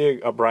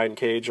see a Brian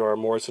Cage or a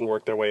Morrison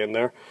work their way in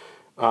there,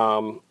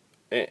 and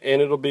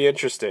it'll be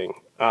interesting.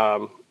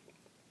 But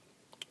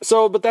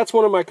that's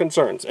one of my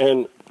concerns,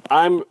 and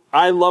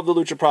I love the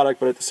Lucha product,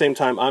 but at the same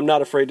time, I'm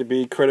not afraid to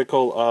be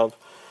critical of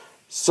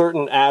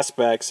certain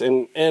aspects,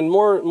 and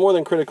more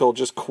than critical,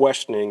 just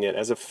questioning it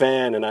as a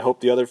fan, and I hope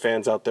the other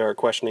fans out there are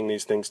questioning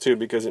these things too,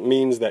 because it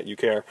means that you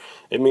care.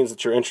 It means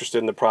that you're interested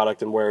in the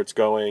product and where it's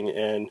going,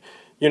 and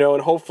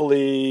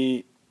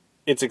hopefully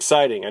it's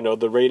exciting. I know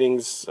the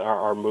ratings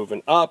are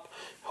moving up.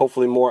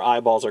 Hopefully more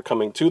eyeballs are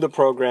coming to the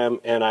program,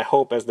 and I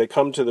hope as they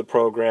come to the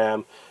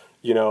program,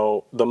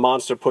 the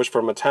monster push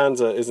for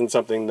Matanza isn't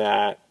something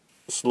that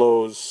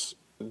slows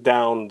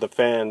down the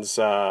fans'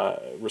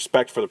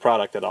 respect for the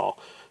product at all.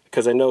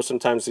 Because I know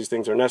sometimes these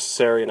things are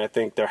necessary, and I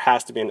think there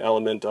has to be an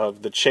element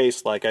of the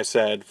chase, like I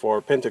said,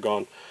 for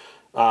Pentagon.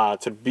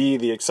 To be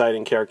the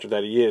exciting character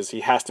that he is,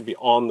 he has to be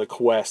on the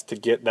quest to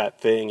get that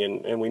thing,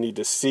 and we need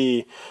to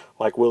see,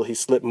 will he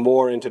slip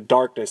more into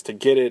darkness to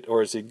get it,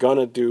 or is he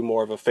gonna do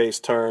more of a face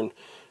turn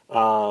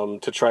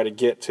to try to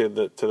get to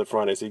the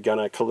front? Is he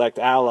gonna collect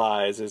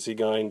allies? Is he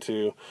going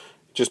to,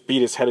 just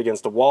beat his head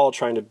against the wall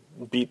trying to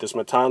beat this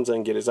Matanza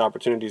and get his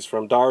opportunities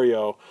from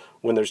Dario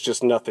when there's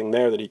just nothing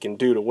there that he can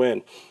do to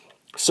win.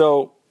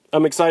 So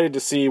I'm excited to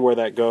see where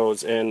that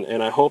goes,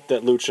 and I hope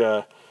that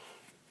Lucha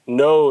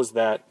knows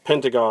that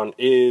Pentagon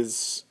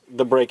is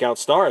the breakout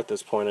star at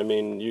this point. I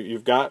mean,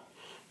 you've got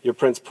your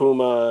Prince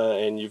Puma,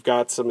 and you've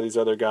got some of these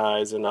other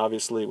guys, and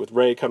obviously with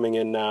Rey coming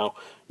in now,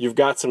 you've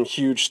got some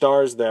huge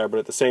stars there, but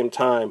at the same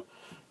time,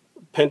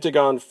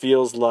 Pentagon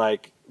feels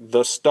like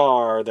the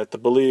star that the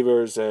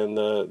Believers and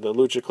the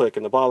Lucha Clique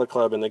and the Bala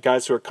Club and the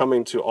guys who are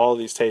coming to all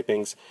these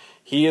tapings,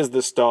 he is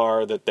the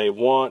star that they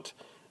want,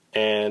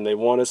 and they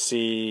want to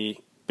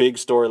see big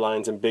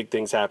storylines and big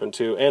things happen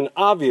too. And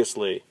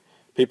obviously,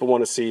 people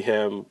want to see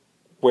him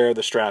wear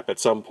the strap at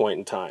some point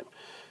in time.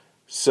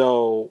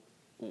 So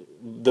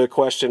the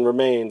question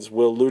remains,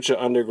 will Lucha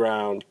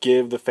Underground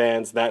give the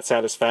fans that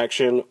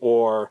satisfaction,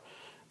 or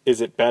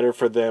is it better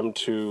for them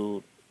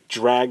to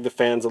drag the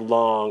fans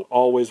along,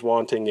 always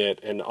wanting it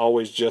and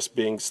always just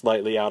being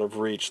slightly out of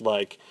reach,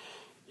 like,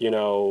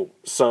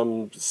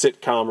 some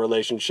sitcom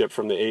relationship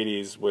from the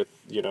 80s with,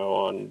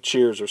 on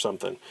Cheers or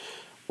something,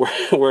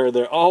 where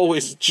they're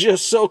always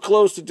just so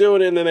close to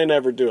doing it and then they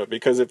never do it,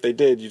 because if they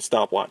did, you'd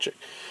stop watching.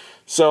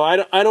 So I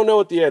don't know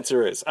what the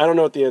answer is. I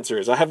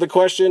have the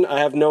question. I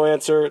have no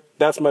answer.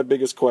 That's my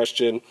biggest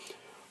question.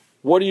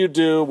 What do you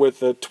do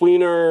with a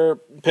tweener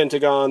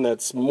Pentagon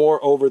that's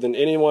more over than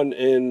anyone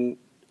in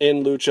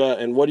Lucha,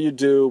 and what do you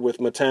do with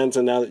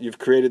Matanza now that you've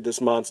created this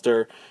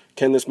monster?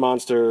 Can this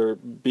monster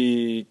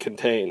be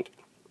contained?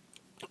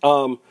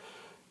 The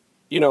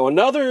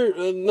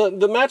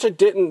match I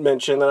didn't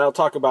mention that I'll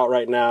talk about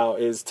right now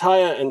is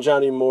Taya and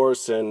Johnny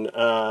Morrison,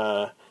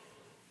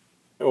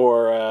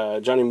 or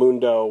Johnny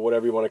Mundo,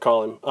 whatever you want to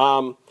call him.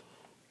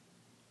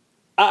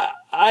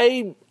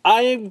 I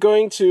am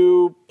going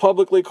to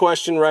publicly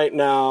question right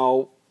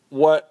now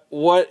what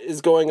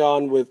is going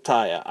on with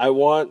Taya. I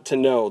want to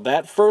know.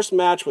 That first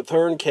match with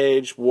her and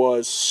Cage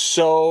was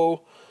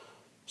so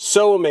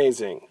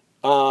amazing,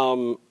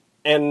 and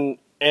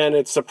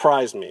it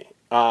surprised me.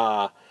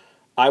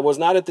 I was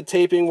not at the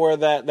taping where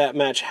that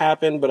match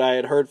happened, but I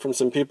had heard from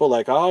some people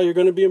like, oh, you're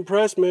going to be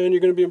impressed, man. You're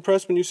going to be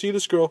impressed when you see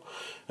this girl.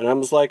 And I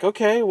was like,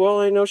 okay,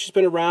 well, I know she's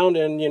been around,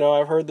 and,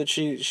 I've heard that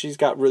she's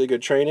got really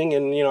good training,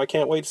 and, I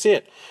can't wait to see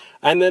it.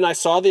 And then I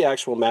saw the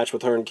actual match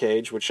with her and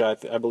Cage, which I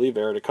believe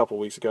aired a couple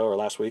weeks ago or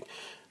last week.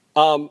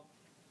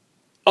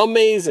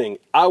 Amazing.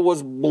 I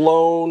was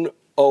blown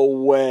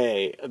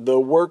away. The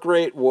work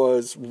rate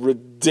was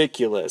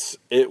ridiculous.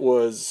 It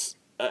was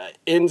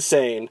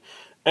insane.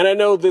 And I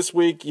know this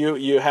week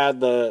you had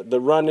the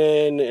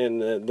run-in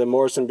and the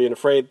Morrison being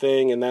afraid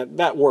thing, and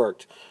that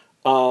worked.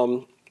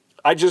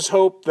 I just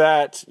hope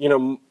that,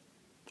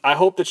 I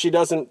hope that she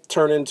doesn't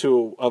turn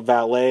into a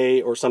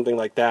valet or something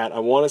like that. I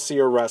want to see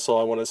her wrestle.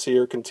 I want to see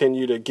her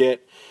continue to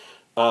get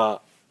a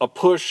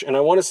push, and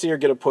I want to see her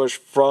get a push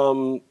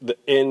from the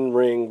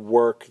in-ring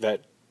work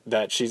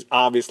that she's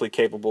obviously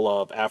capable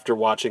of after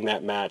watching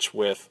that match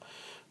with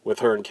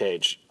her and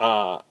Cage.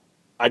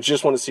 I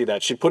just want to see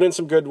that. She put in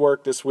some good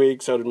work this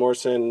week. So did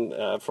Morrison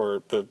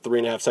for the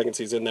 3.5 seconds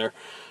he's in there.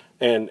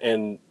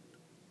 And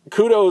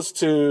kudos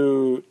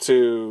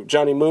to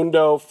Johnny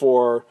Mundo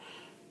for,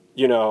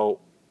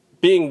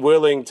 being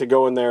willing to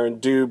go in there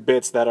and do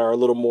bits that are a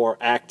little more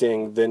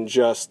acting than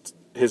just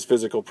his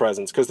physical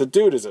presence. Because the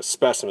dude is a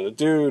specimen. The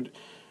dude,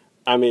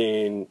 I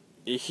mean,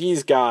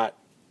 he's got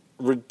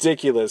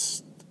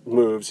ridiculous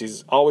moves.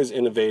 He's always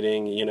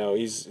innovating.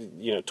 He's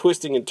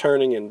twisting and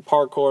turning and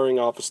parkouring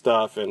off of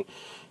stuff, and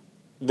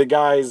the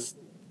guy's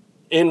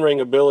in-ring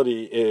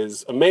ability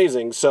is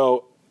amazing.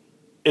 So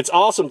it's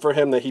awesome for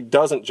him that he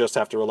doesn't just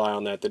have to rely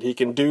on that he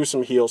can do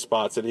some heel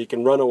spots, that he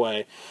can run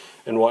away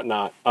and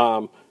whatnot.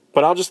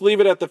 But I'll just leave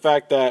it at the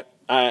fact that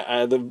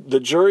the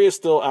jury is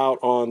still out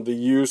on the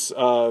use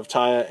of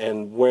Taya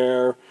and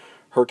where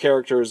her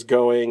character is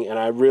going, and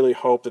I really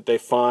hope that they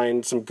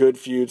find some good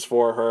feuds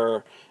for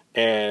her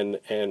and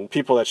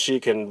people that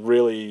she can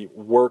really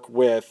work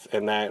with,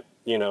 and that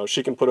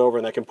she can put over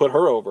and that can put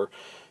her over,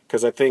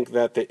 because I think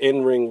that the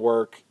in-ring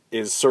work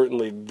is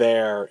certainly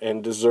there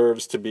and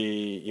deserves to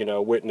be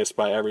witnessed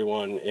by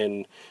everyone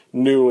in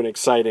new and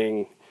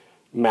exciting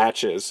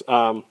matches.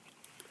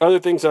 Other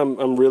things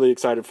I'm really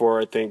excited for,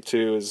 I think,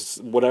 too,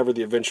 is whatever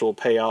the eventual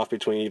payoff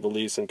between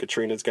Ivelisse and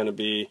Katrina is going to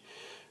be.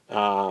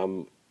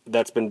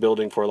 That's been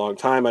building for a long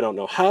time. I don't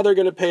know how they're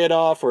going to pay it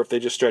off or if they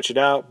just stretch it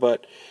out,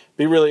 but it'd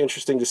be really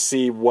interesting to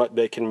see what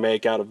they can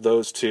make out of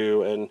those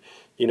two, and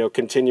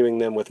continuing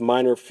them with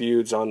minor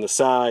feuds on the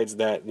sides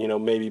that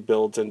maybe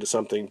builds into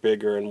something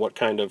bigger, and what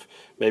kind of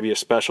maybe a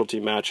specialty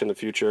match in the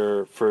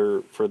future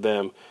for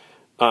them.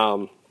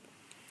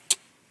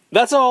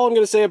 That's all I'm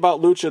going to say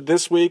about Lucha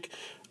this week.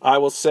 I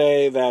will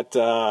say that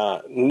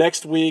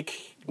next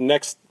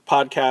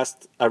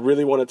podcast, I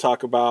really want to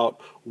talk about,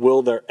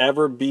 will there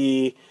ever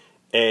be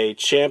a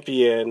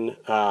champion,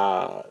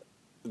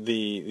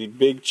 the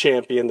big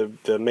champion,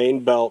 the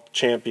main belt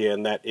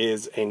champion that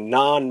is a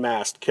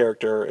non-masked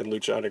character in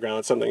Lucha Underground?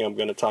 It's something I'm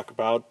going to talk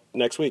about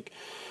next week.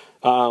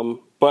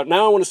 But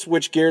now I want to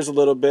switch gears a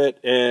little bit,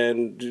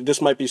 and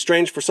this might be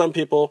strange for some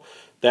people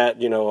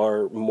that,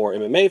 are more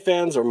MMA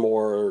fans or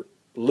more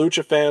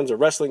lucha fans or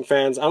wrestling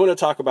fans. I'm going to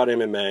talk about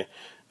MMA.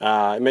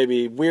 It may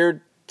be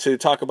weird to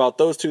talk about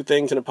those two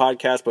things in a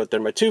podcast, but they're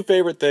my two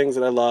favorite things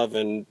that I love,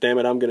 and damn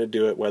it, I'm going to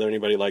do it whether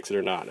anybody likes it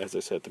or not, as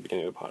I said at the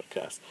beginning of the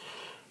podcast.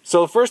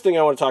 So the first thing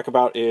I want to talk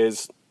about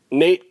is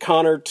Nate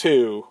Connor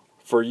 2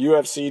 for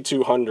UFC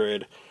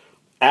 200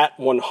 at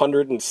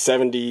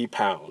 170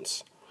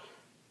 pounds.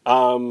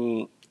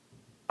 I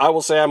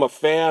will say I'm a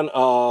fan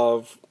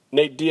of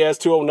Nate Diaz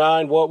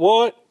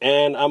 209,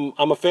 and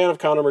I'm a fan of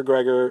Conor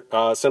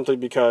McGregor simply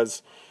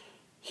because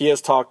he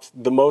has talked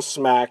the most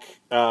smack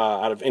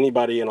out of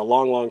anybody in a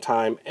long, long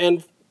time,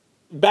 and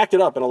backed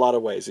it up in a lot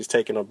of ways. He's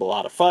taken up a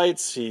lot of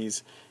fights.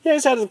 He's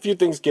had a few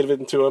things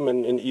given to him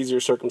and easier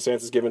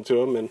circumstances given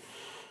to him, and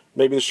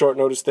maybe the short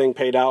notice thing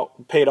paid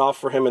off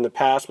for him in the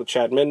past with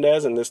Chad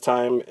Mendez, and this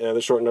time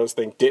the short notice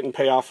thing didn't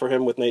pay off for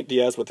him with Nate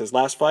Diaz with his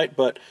last fight.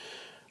 But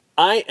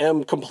I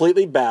am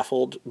completely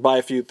baffled by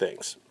a few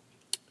things.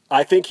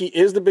 I think he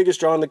is the biggest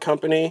draw in the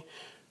company,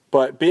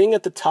 but being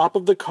at the top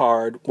of the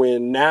card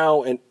when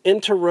now an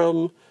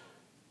interim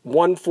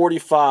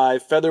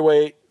 145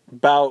 featherweight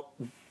bout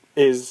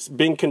is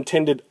being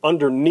contended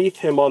underneath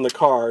him on the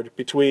card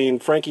between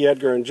Frankie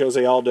Edgar and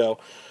Jose Aldo,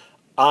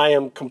 I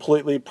am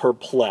completely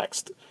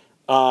perplexed.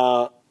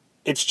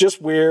 It's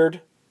just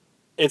weird.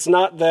 It's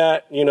not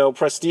that,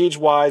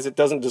 prestige-wise, it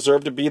doesn't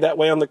deserve to be that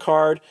way on the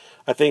card.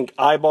 I think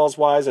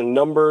eyeballs-wise and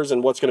numbers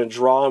and what's going to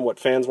draw and what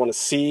fans want to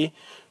see,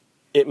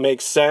 it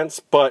makes sense,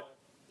 but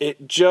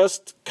it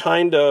just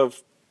kind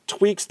of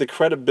tweaks the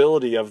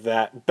credibility of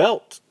that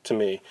belt to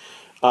me.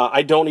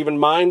 I don't even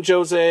mind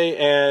Jose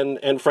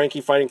and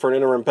Frankie fighting for an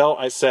interim belt.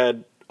 I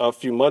said a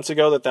few months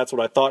ago that that's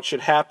what I thought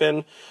should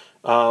happen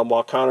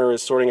while Conor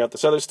is sorting out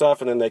this other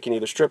stuff, and then they can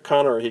either strip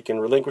Conor or he can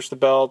relinquish the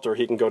belt or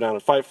he can go down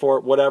and fight for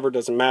it. Whatever,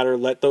 doesn't matter.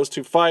 Let those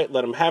two fight.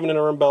 Let them have an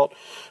interim belt.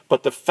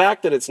 But the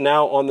fact that it's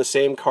now on the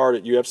same card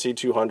at UFC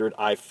 200,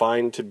 I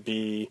find to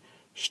be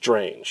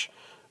strange.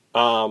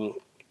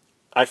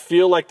 I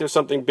feel like there's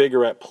something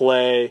bigger at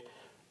play,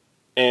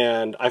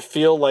 and I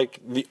feel like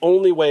the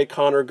only way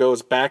Conor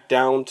goes back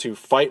down to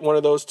fight one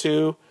of those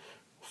two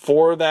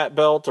for that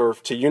belt or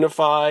to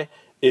unify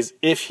is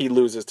if he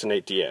loses to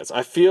Nate Diaz.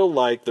 I feel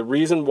like the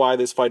reason why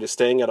this fight is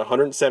staying at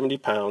 170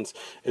 pounds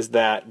is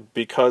that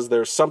because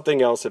there's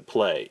something else at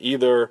play.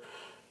 Either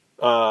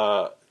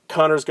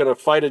Conor's going to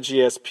fight a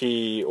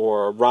GSP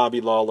or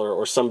Robbie Lawler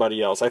or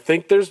somebody else. I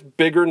think there's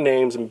bigger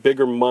names and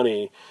bigger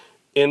money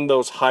in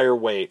those higher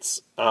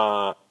weights.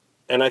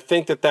 And I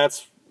think that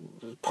that's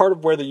part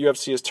of where the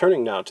UFC is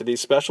turning now, to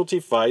these specialty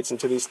fights and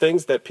to these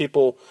things that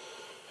people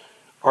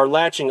are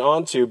latching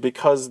onto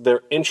because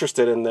they're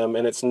interested in them,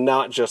 and it's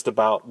not just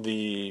about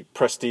the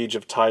prestige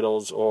of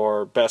titles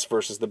or best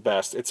versus the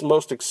best. It's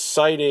most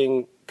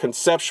exciting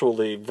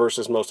conceptually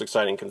versus most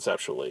exciting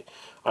conceptually.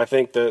 I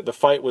think the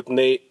fight with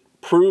Nate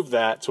proved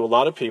that to a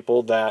lot of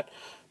people, that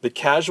the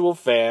casual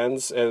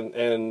fans,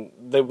 and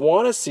they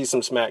want to see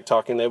some smack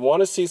talking, they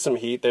want to see some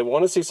heat, they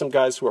want to see some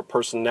guys who are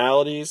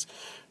personalities,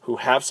 who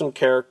have some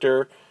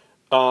character,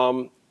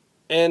 and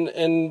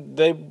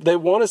they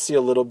want to see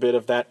a little bit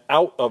of that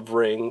out of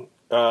ring,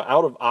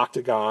 out of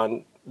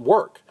octagon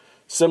work,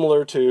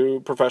 similar to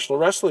professional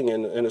wrestling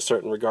in a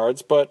certain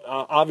regards, but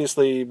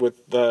obviously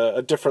with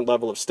a different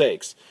level of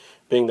stakes,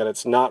 being that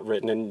it's not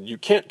written and you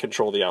can't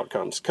control the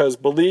outcomes. Because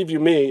believe you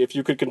me, if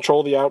you could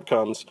control the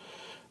outcomes,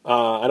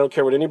 I don't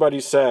care what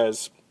anybody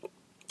says,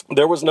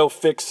 there was no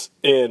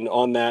fix-in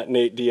on that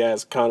Nate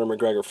Diaz-Conor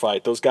McGregor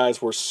fight. Those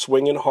guys were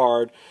swinging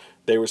hard.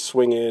 They were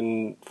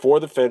swinging for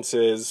the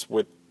fences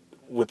with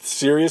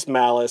serious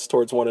malice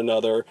towards one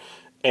another.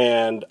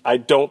 And I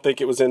don't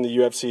think it was in the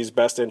UFC's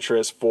best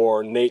interest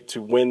for Nate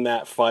to win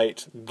that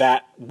fight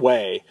that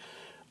way.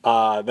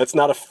 That's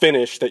not a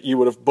finish that you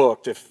would have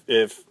booked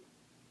if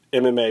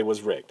MMA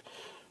was rigged.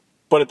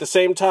 But at the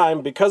same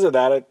time, because of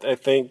that, I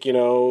think,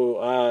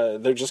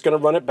 they're just going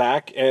to run it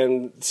back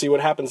and see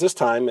what happens this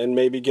time and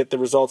maybe get the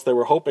results they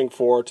were hoping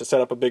for to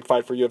set up a big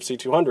fight for UFC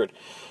 200.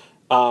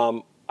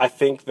 I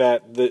think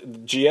that the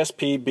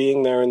GSP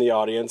being there in the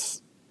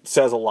audience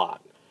says a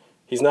lot.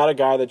 He's not a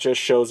guy that just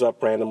shows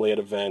up randomly at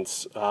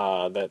events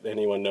that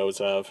anyone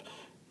knows of.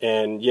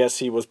 And yes,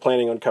 he was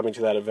planning on coming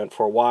to that event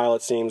for a while,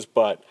 it seems,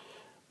 but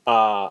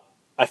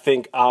I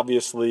think,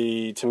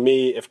 obviously, to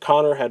me, if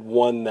Conor had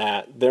won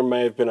that, there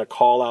may have been a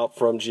call out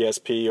from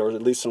GSP, or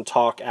at least some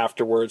talk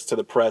afterwards to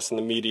the press and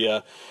the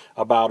media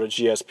about a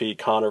GSP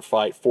Conor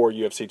fight for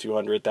UFC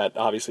 200. That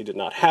obviously did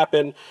not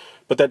happen,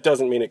 but that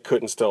doesn't mean it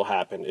couldn't still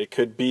happen. It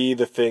could be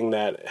the thing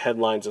that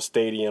headlines a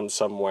stadium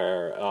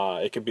somewhere.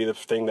 It could be the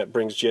thing that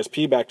brings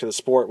GSP back to the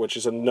sport, which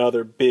is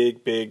another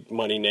big, big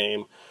money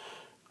name.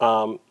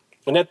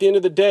 And at the end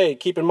of the day,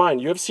 keep in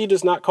mind, UFC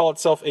does not call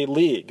itself a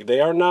league.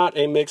 They are not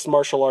a mixed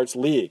martial arts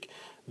league.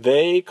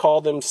 They call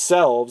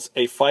themselves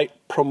a fight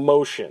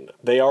promotion.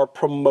 They are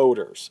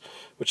promoters,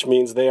 which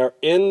means they are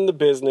in the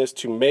business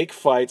to make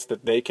fights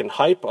that they can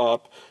hype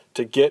up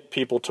to get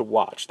people to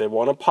watch. They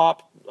want to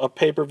pop a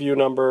pay-per-view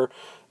number.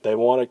 They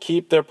want to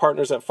keep their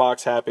partners at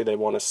Fox happy. They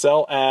want to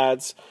sell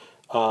ads.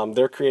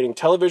 They're creating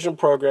television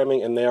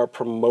programming, and they are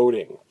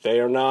promoting. They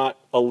are not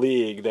a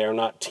league. They are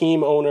not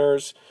team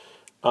owners.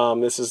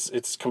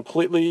 It's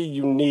completely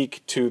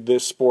unique to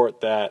this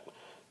sport that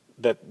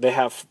they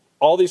have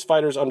all these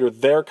fighters under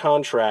their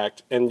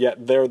contract, and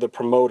yet they're the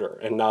promoter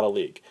and not a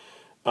league.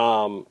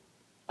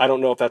 I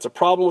don't know if that's a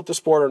problem with the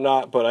sport or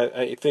not, but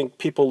I think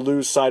people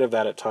lose sight of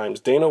that at times.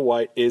 Dana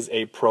White is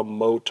a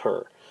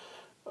promoter,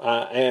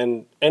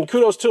 and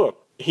kudos to him.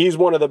 He's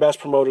one of the best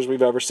promoters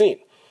we've ever seen.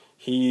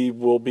 He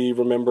will be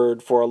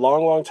remembered for a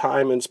long, long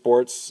time in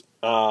sports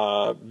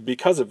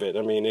because of it.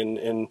 I mean,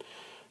 in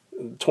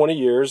 20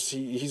 years,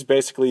 he's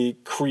basically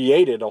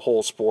created a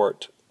whole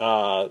sport,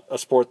 a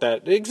sport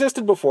that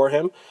existed before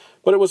him,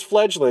 but it was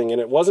fledgling and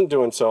it wasn't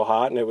doing so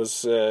hot, and it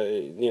was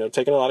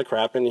taking a lot of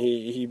crap, and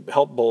he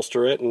helped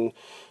bolster it, and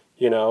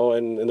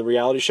and the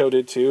reality show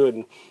did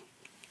too,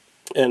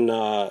 and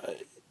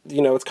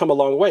it's come a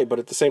long way. But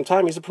at the same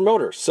time, he's a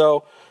promoter.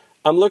 So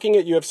I'm looking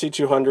at UFC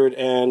 200,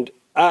 and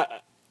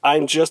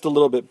I'm just a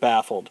little bit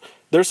baffled.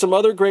 There's some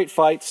other great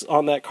fights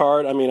on that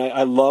card. I mean,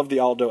 I love the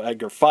Aldo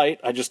Edgar fight.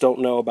 I just don't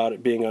know about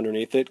it being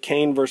underneath it.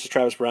 Kane versus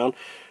Travis Brown.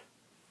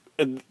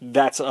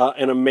 That's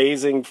an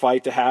amazing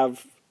fight to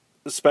have,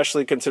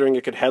 especially considering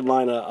it could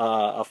headline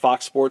a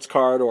Fox Sports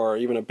card or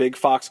even a big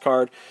Fox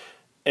card.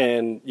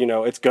 And,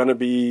 it's going to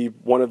be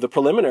one of the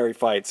preliminary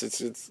fights.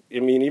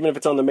 Even if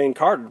it's on the main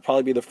card, it'll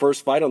probably be the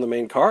first fight on the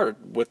main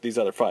card with these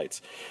other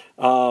fights.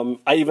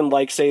 I even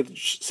like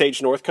Sage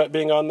Northcutt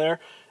being on there.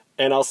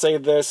 And I'll say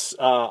this,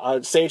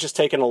 Sage has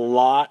taken a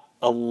lot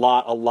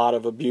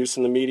of abuse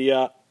in the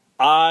media.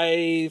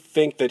 I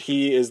think that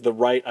he is the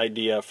right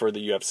idea for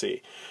the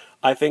UFC.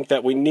 I think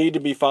that we need to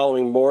be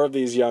following more of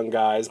these young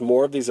guys,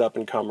 more of these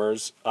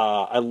up-and-comers.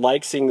 I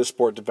like seeing the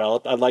sport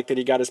develop. I like that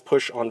he got his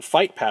push on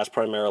Fight Pass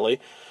primarily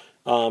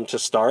to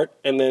start.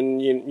 And then,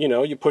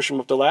 you push him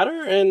up the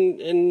ladder,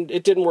 and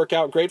it didn't work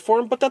out great for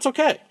him, but that's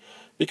okay.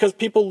 Because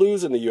people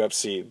lose in the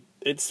UFC.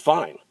 It's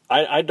fine.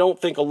 I don't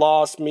think a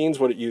loss means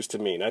what it used to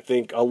mean. I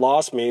think a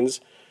loss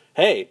means,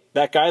 hey,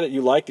 that guy that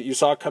you like, that you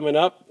saw coming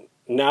up,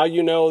 now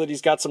you know that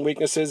he's got some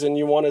weaknesses and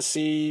you want to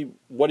see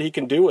what he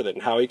can do with it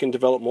and how he can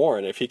develop more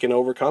and if he can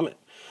overcome it.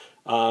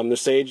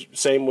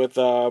 Same with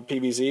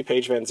PBZ,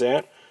 Paige Van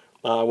Zandt.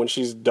 When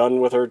she's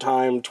done with her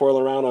time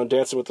twirling around on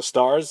Dancing with the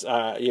Stars,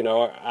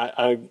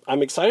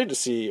 I'm excited to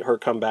see her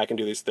come back and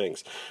do these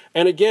things.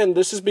 And again,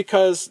 this is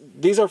because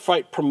these are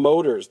fight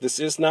promoters. This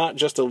is not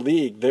just a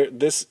league.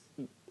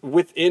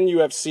 Within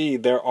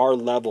UFC, there are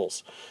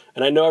levels.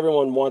 And I know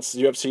everyone wants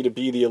UFC to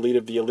be the elite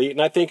of the elite,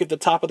 and I think at the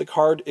top of the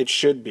card, it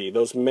should be.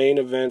 Those main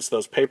events,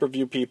 those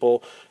pay-per-view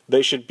people,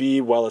 they should be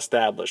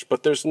well-established.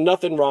 But there's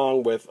nothing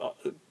wrong with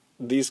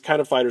these kind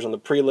of fighters on the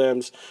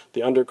prelims,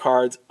 the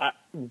undercards.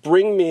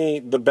 Bring me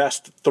the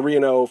best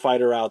 3-0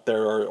 fighter out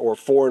there or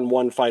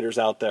 4-1 fighters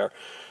out there.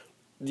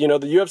 The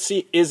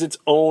UFC is its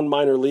own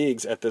minor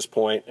leagues at this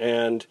point,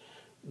 and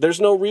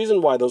there's no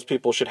reason why those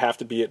people should have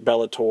to be at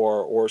Bellator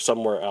or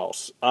somewhere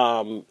else.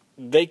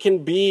 They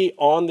can be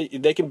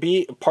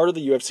part of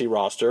the UFC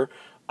roster.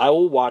 I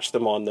will watch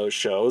them on those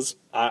shows.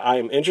 I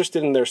am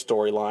interested in their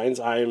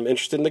storylines. I am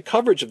interested in the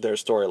coverage of their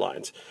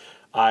storylines.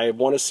 I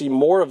want to see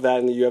more of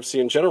that in the UFC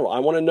in general. I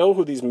want to know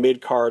who these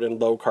mid-card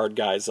and low-card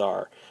guys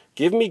are.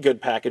 Give me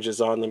good packages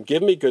on them.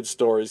 Give me good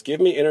stories.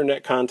 Give me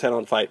internet content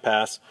on Fight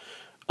Pass.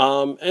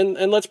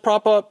 And let's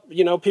prop up,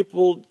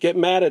 people get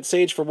mad at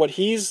Sage for what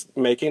he's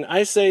making.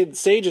 I say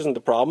Sage isn't the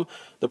problem.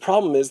 The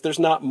problem is there's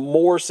not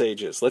more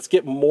Sages. Let's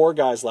get more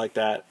guys like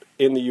that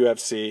in the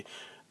UFC.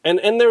 And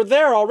they're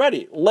there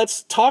already.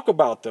 Let's talk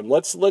about them.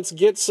 Let's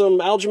get some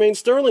Aljamain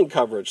Sterling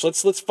coverage.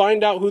 Let's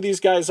find out who these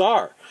guys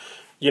are.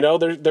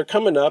 They're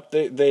coming up.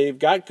 They've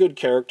got good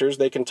characters.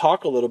 They can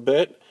talk a little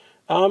bit,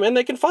 and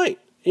they can fight.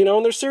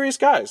 And they're serious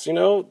guys.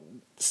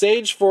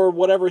 Sage, for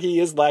whatever he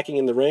is lacking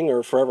in the ring,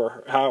 or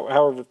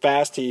however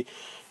fast he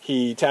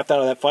tapped out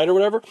of that fight or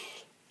whatever,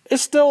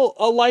 is still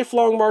a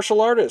lifelong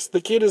martial artist.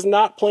 The kid is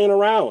not playing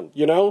around,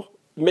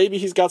 Maybe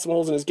he's got some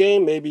holes in his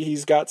game. Maybe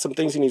he's got some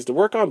things he needs to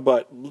work on.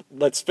 But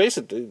let's face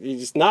it,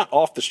 he's not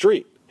off the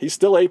street. He's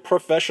still a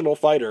professional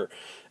fighter.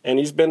 And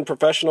he's been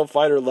professional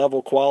fighter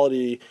level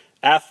quality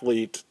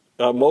athlete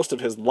most of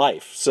his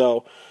life.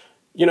 So,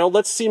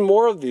 let's see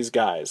more of these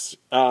guys.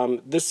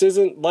 This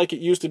isn't like it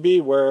used to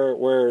be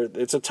where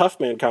it's a tough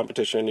man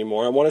competition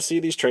anymore. I want to see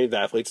these trained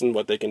athletes and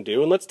what they can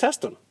do, and let's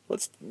test them.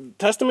 Let's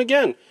test them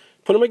again.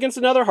 Put him against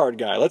another hard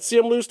guy. Let's see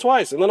him lose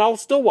twice, and then I'll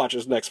still watch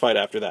his next fight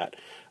after that.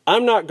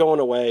 I'm not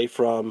going away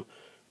from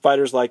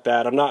fighters like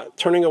that. I'm not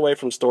turning away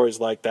from stories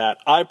like that.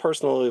 I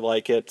personally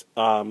like it,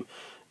 and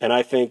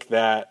I think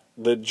that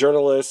the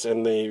journalists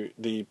and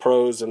the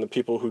pros and the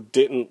people who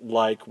didn't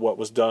like what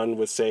was done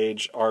with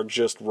Sage are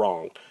just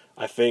wrong.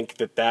 I think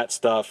that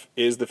stuff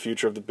is the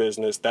future of the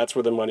business. That's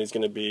where the money's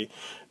going to be.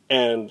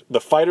 And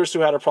the fighters who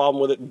had a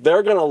problem with it,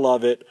 they're going to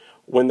love it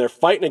when they're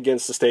fighting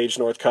against the Sage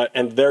Northcutt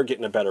and they're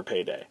getting a better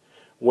payday.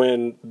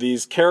 when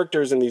these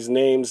characters and these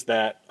names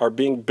that are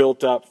being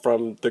built up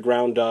from the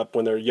ground up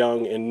when they're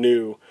young and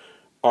new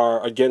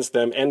are against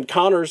them, and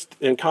Conor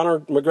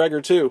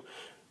McGregor too,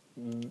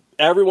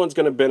 everyone's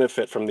going to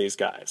benefit from these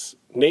guys.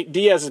 Nate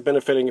Diaz is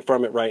benefiting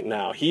from it right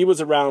now. He was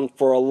around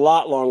for a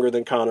lot longer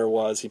than Conor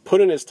was. He put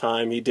in his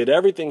time. He did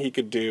everything he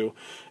could do,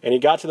 and he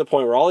got to the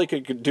point where all he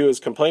could do is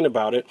complain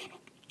about it.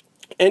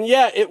 And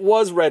yeah, it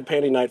was red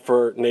panty night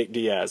for Nate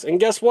Diaz. And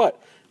guess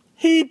what?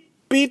 He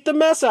beat the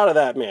mess out of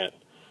that man.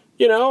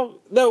 You know,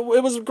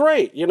 it was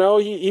great. You know,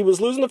 he was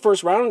losing the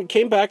first round and he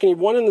came back and he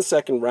won in the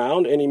second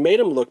round and he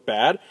made him look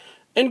bad.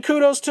 And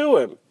kudos to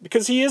him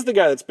because he is the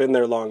guy that's been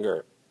there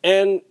longer.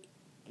 And,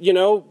 you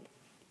know,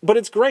 but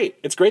it's great.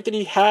 It's great that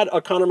he had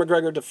a Conor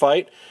McGregor to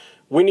fight.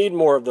 We need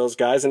more of those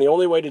guys, and the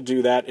only way to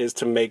do that is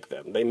to make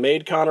them. They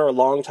made Conor a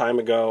long time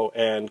ago,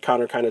 and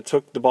Conor kind of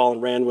took the ball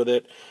and ran with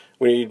it.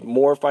 We need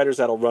more fighters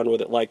that'll run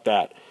with it like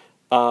that.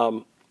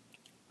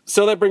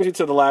 So that brings me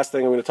to the last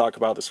thing I'm going to talk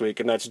about this week,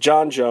 and that's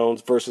Jon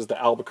Jones versus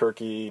the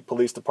Albuquerque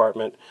Police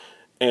Department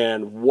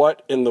and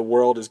what in the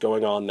world is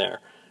going on there.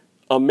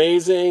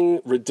 Amazing,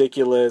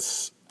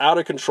 ridiculous, out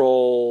of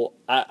control.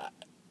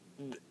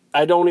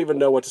 I don't even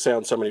know what to say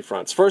on so many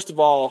fronts. First of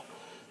all,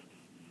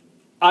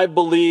 I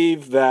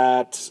believe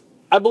a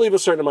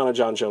certain amount of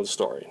Jon Jones'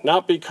 story.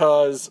 Not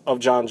because of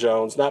Jon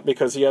Jones, not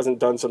because he hasn't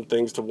done some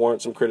things to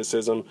warrant some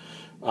criticism.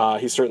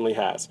 He certainly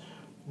has.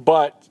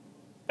 But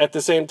at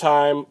the same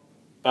time,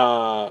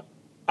 I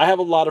have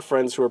a lot of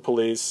friends who are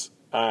police,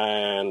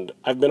 and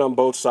I've been on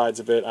both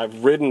sides of it.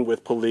 I've ridden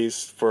with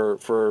police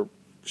for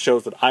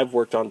shows that I've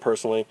worked on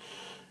personally,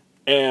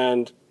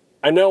 and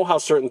I know how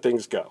certain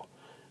things go.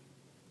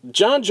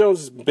 Jon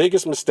Jones'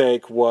 biggest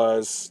mistake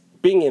was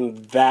being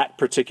in that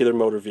particular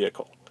motor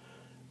vehicle.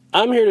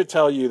 I'm here to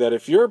tell you that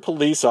if you're a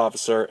police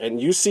officer and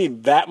you see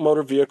that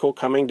motor vehicle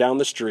coming down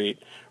the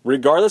street,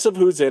 regardless of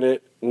who's in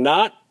it,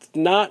 not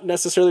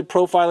necessarily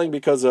profiling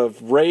because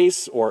of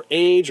race or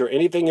age or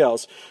anything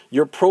else,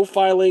 you're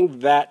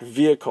profiling that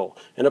vehicle.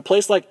 In a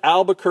place like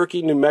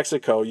Albuquerque, New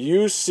Mexico,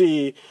 you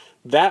see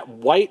that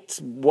white,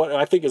 what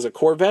I think is a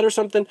Corvette or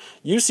something,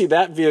 you see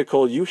that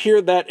vehicle, you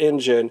hear that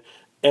engine,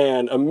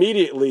 and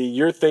immediately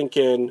you're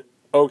thinking,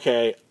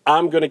 okay,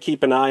 I'm going to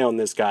keep an eye on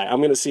this guy. I'm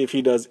going to see if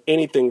he does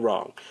anything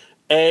wrong.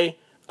 A,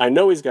 I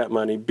know he's got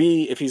money.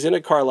 B, if he's in a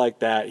car like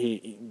that,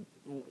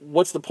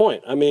 what's the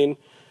point? I mean,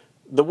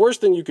 the worst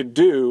thing you could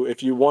do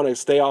if you want to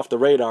stay off the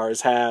radar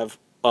is have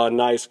a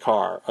nice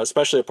car,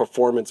 especially a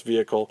performance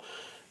vehicle.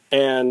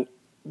 And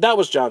that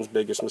was Jon's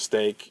biggest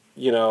mistake.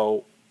 You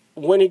know,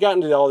 when he got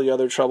into all the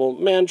other trouble,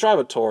 man, drive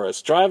a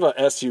Taurus, drive a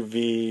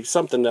SUV,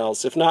 something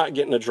else. If not,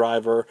 getting a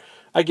driver.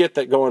 I get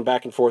that going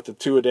back and forth to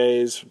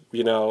 2-a-days,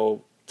 you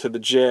know, to the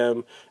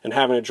gym and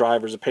having a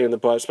driver is a pain in the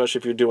butt, especially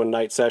if you're doing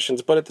night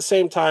sessions. But at the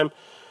same time,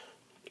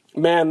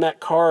 man, that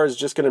car is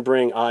just going to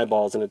bring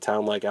eyeballs in a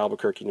town like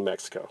Albuquerque, New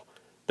Mexico.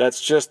 That's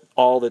just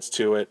all that's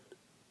to it.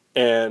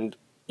 And,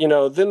 you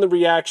know, then the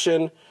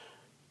reaction,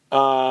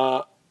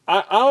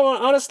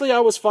 honestly, I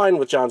was fine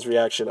with Jon's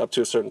reaction up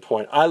to a certain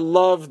point. I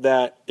love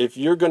that if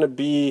you're going to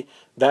be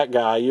that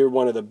guy, you're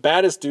one of the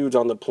baddest dudes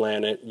on the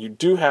planet, you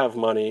do have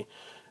money.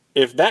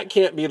 If that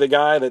can't be the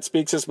guy that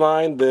speaks his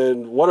mind,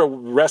 then what are the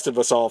rest of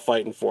us all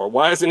fighting for?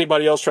 Why is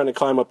anybody else trying to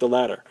climb up the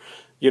ladder?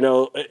 You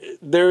know,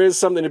 there is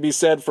something to be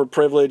said for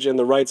privilege and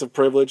the rights of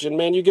privilege. And,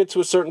 man, you get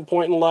to a certain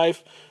point in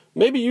life,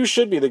 maybe you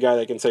should be the guy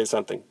that can say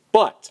something.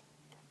 But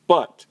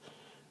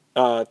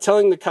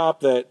telling the cop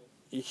that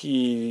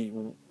he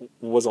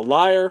was a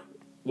liar,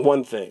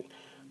 one thing.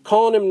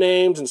 Calling him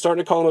names and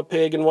starting to call him a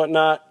pig and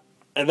whatnot,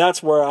 and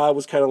that's where I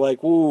was kind of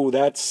like, ooh,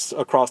 that's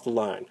across the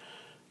line.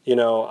 You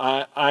know,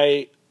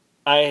 I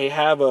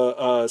have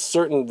a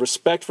certain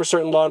respect for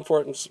certain law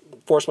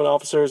enforcement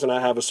officers, and I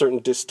have a certain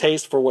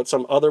distaste for what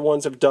some other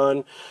ones have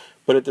done.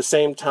 But at the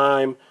same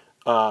time,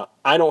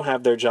 I don't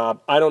have their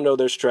job. I don't know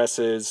their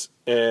stresses.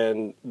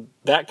 And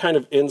that kind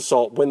of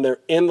insult, when they're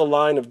in the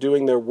line of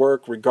doing their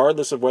work,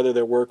 regardless of whether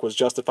their work was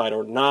justified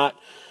or not,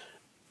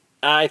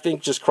 I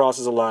think just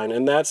crosses a line.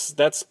 And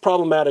that's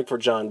problematic for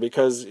Jon,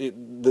 because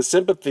the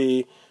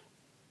sympathy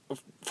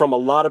from a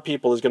lot of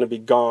people is going to be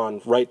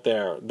gone right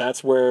there.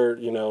 That's where,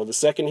 you know, the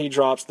second he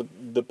drops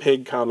the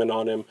pig comment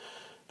on him,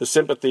 the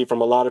sympathy from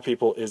a lot of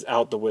people is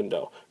out the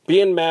window.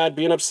 Being mad,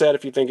 being upset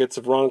if you think it's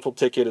a wrongful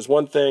ticket is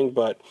one thing,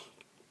 but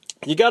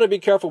you got to be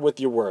careful with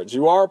your words.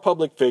 You are a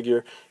public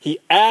figure. He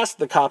asked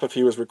the cop if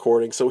he was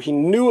recording, so he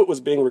knew it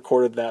was being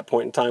recorded at that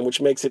point in time, which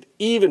makes it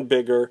even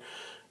bigger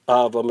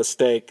of a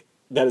mistake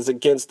that is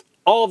against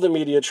all of the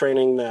media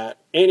training that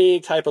any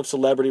type of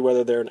celebrity,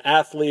 whether they're an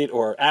athlete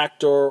or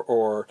actor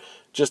or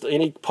just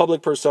any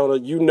public persona,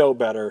 you know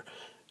better.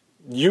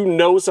 You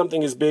know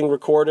something is being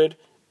recorded,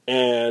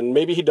 and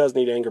maybe he does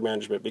need anger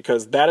management,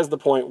 because that is the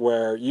point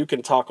where you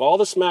can talk all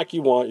the smack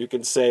you want. You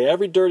can say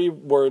every dirty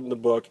word in the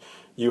book.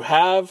 You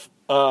have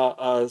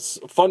a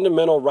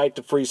fundamental right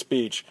to free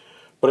speech.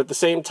 But at the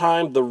same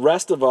time, the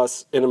rest of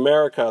us in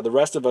America, the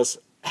rest of us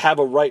have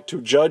a right to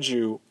judge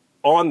you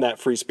on that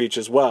free speech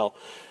as well.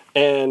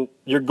 And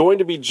you're going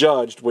to be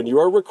judged when you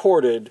are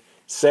recorded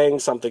saying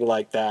something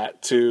like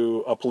that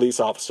to a police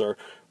officer,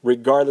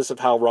 regardless of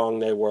how wrong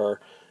they were.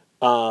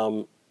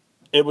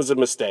 It was a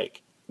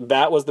mistake.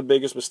 That was the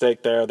biggest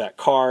mistake there. That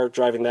car,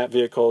 driving that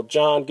vehicle.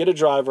 John, get a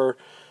driver,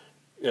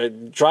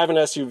 drive an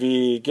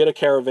SUV, get a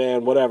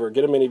caravan, whatever,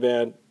 get a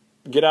minivan,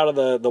 get out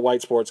of the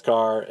white sports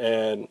car,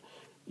 and,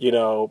 you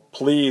know,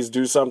 please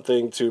do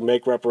something to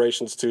make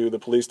reparations to the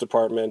police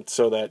department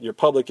so that your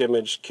public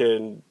image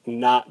can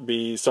not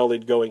be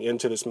sullied going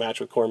into this match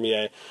with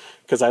Cormier.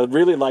 Because I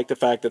really like the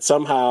fact that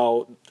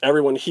somehow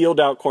everyone healed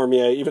out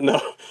Cormier, even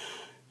though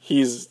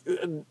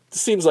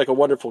seems like a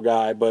wonderful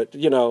guy, but,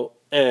 you know,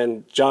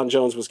 and Jon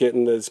Jones was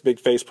getting this big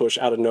face push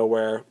out of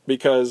nowhere,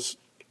 because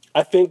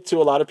I think to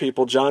a lot of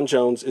people, Jon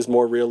Jones is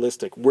more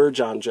realistic. We're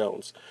Jon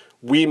Jones.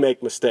 We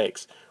make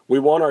mistakes. We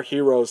want our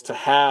heroes to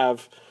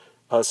have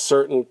a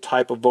certain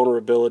type of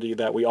vulnerability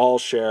that we all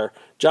share.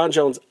 Jon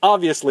Jones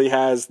obviously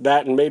has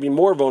that and maybe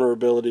more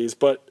vulnerabilities,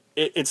 but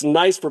it's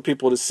nice for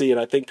people to see, and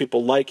I think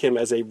people like him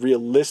as a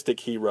realistic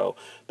hero.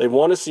 They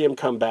want to see him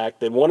come back,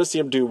 they want to see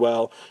him do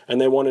well,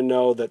 and they want to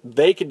know that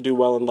they can do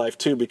well in life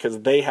too because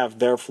they have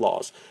their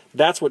flaws.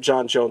 That's what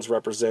Jon Jones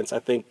represents. I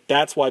think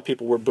that's why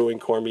people were booing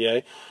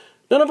Cormier.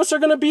 None of us are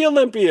going to be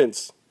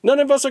Olympians. None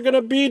of us are going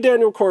to be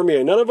Daniel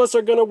Cormier. None of us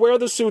are going to wear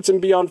the suits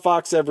and be on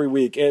Fox every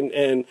week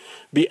and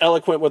be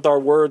eloquent with our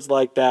words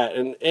like that.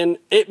 And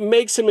it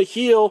makes him a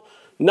heel,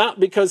 not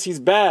because he's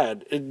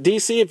bad.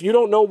 DC, if you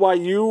don't know why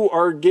you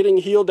are getting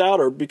healed out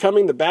or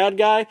becoming the bad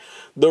guy,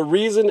 the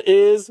reason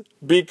is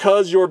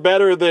because you're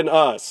better than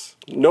us.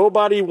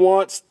 Nobody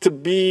wants to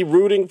be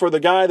rooting for the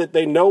guy that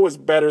they know is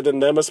better than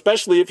them,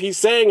 especially if he's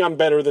saying I'm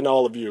better than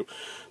all of you.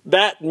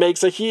 That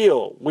makes a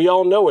heel. We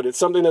all know it. It's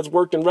something that's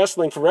worked in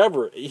wrestling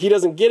forever. He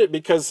doesn't get it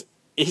because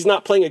he's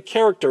not playing a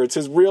character. It's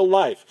his real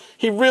life.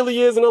 He really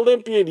is an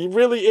Olympian. He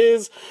really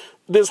is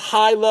this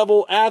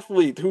high-level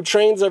athlete who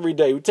trains every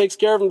day, who takes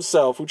care of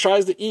himself, who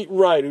tries to eat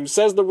right, who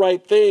says the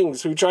right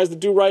things, who tries to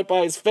do right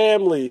by his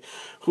family,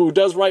 who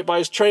does right by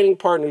his training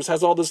partners,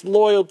 has all this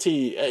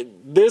loyalty.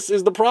 This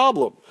is the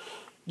problem.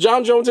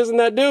 Jon Jones isn't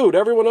that dude.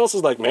 Everyone else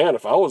is like, man,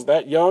 if I was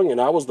that young and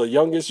I was the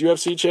youngest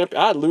UFC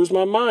champion, I'd lose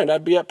my mind.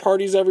 I'd be at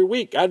parties every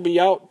week. I'd be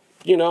out,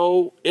 you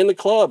know, in the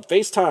club,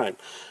 FaceTime.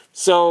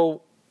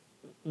 So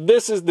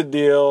this is the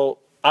deal.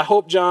 I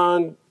hope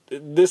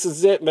this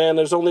is it, man.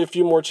 There's only a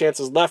few more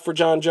chances left for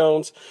Jon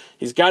Jones.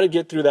 He's got to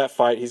get through that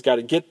fight. He's got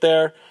to get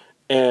there.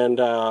 And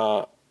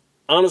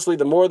honestly,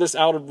 the more this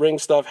out-of-ring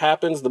stuff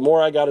happens, the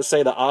more I got to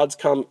say the odds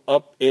come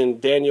up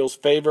in Daniel's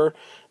favor.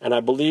 And I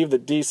believe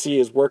that DC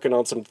is working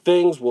on some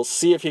things. We'll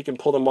see if he can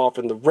pull them off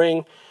in the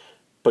ring.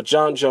 But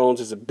Jon Jones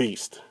is a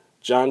beast.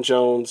 Jon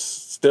Jones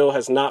still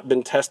has not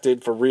been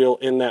tested for real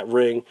in that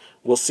ring.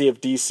 We'll see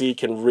if DC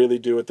can really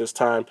do it this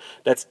time.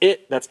 That's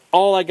it. That's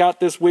all I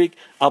got this week.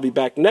 I'll be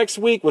back next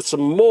week with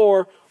some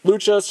more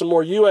Lucha, some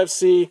more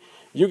UFC.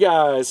 You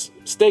guys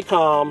stay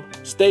calm,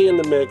 stay in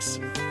the mix.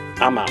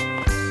 I'm out.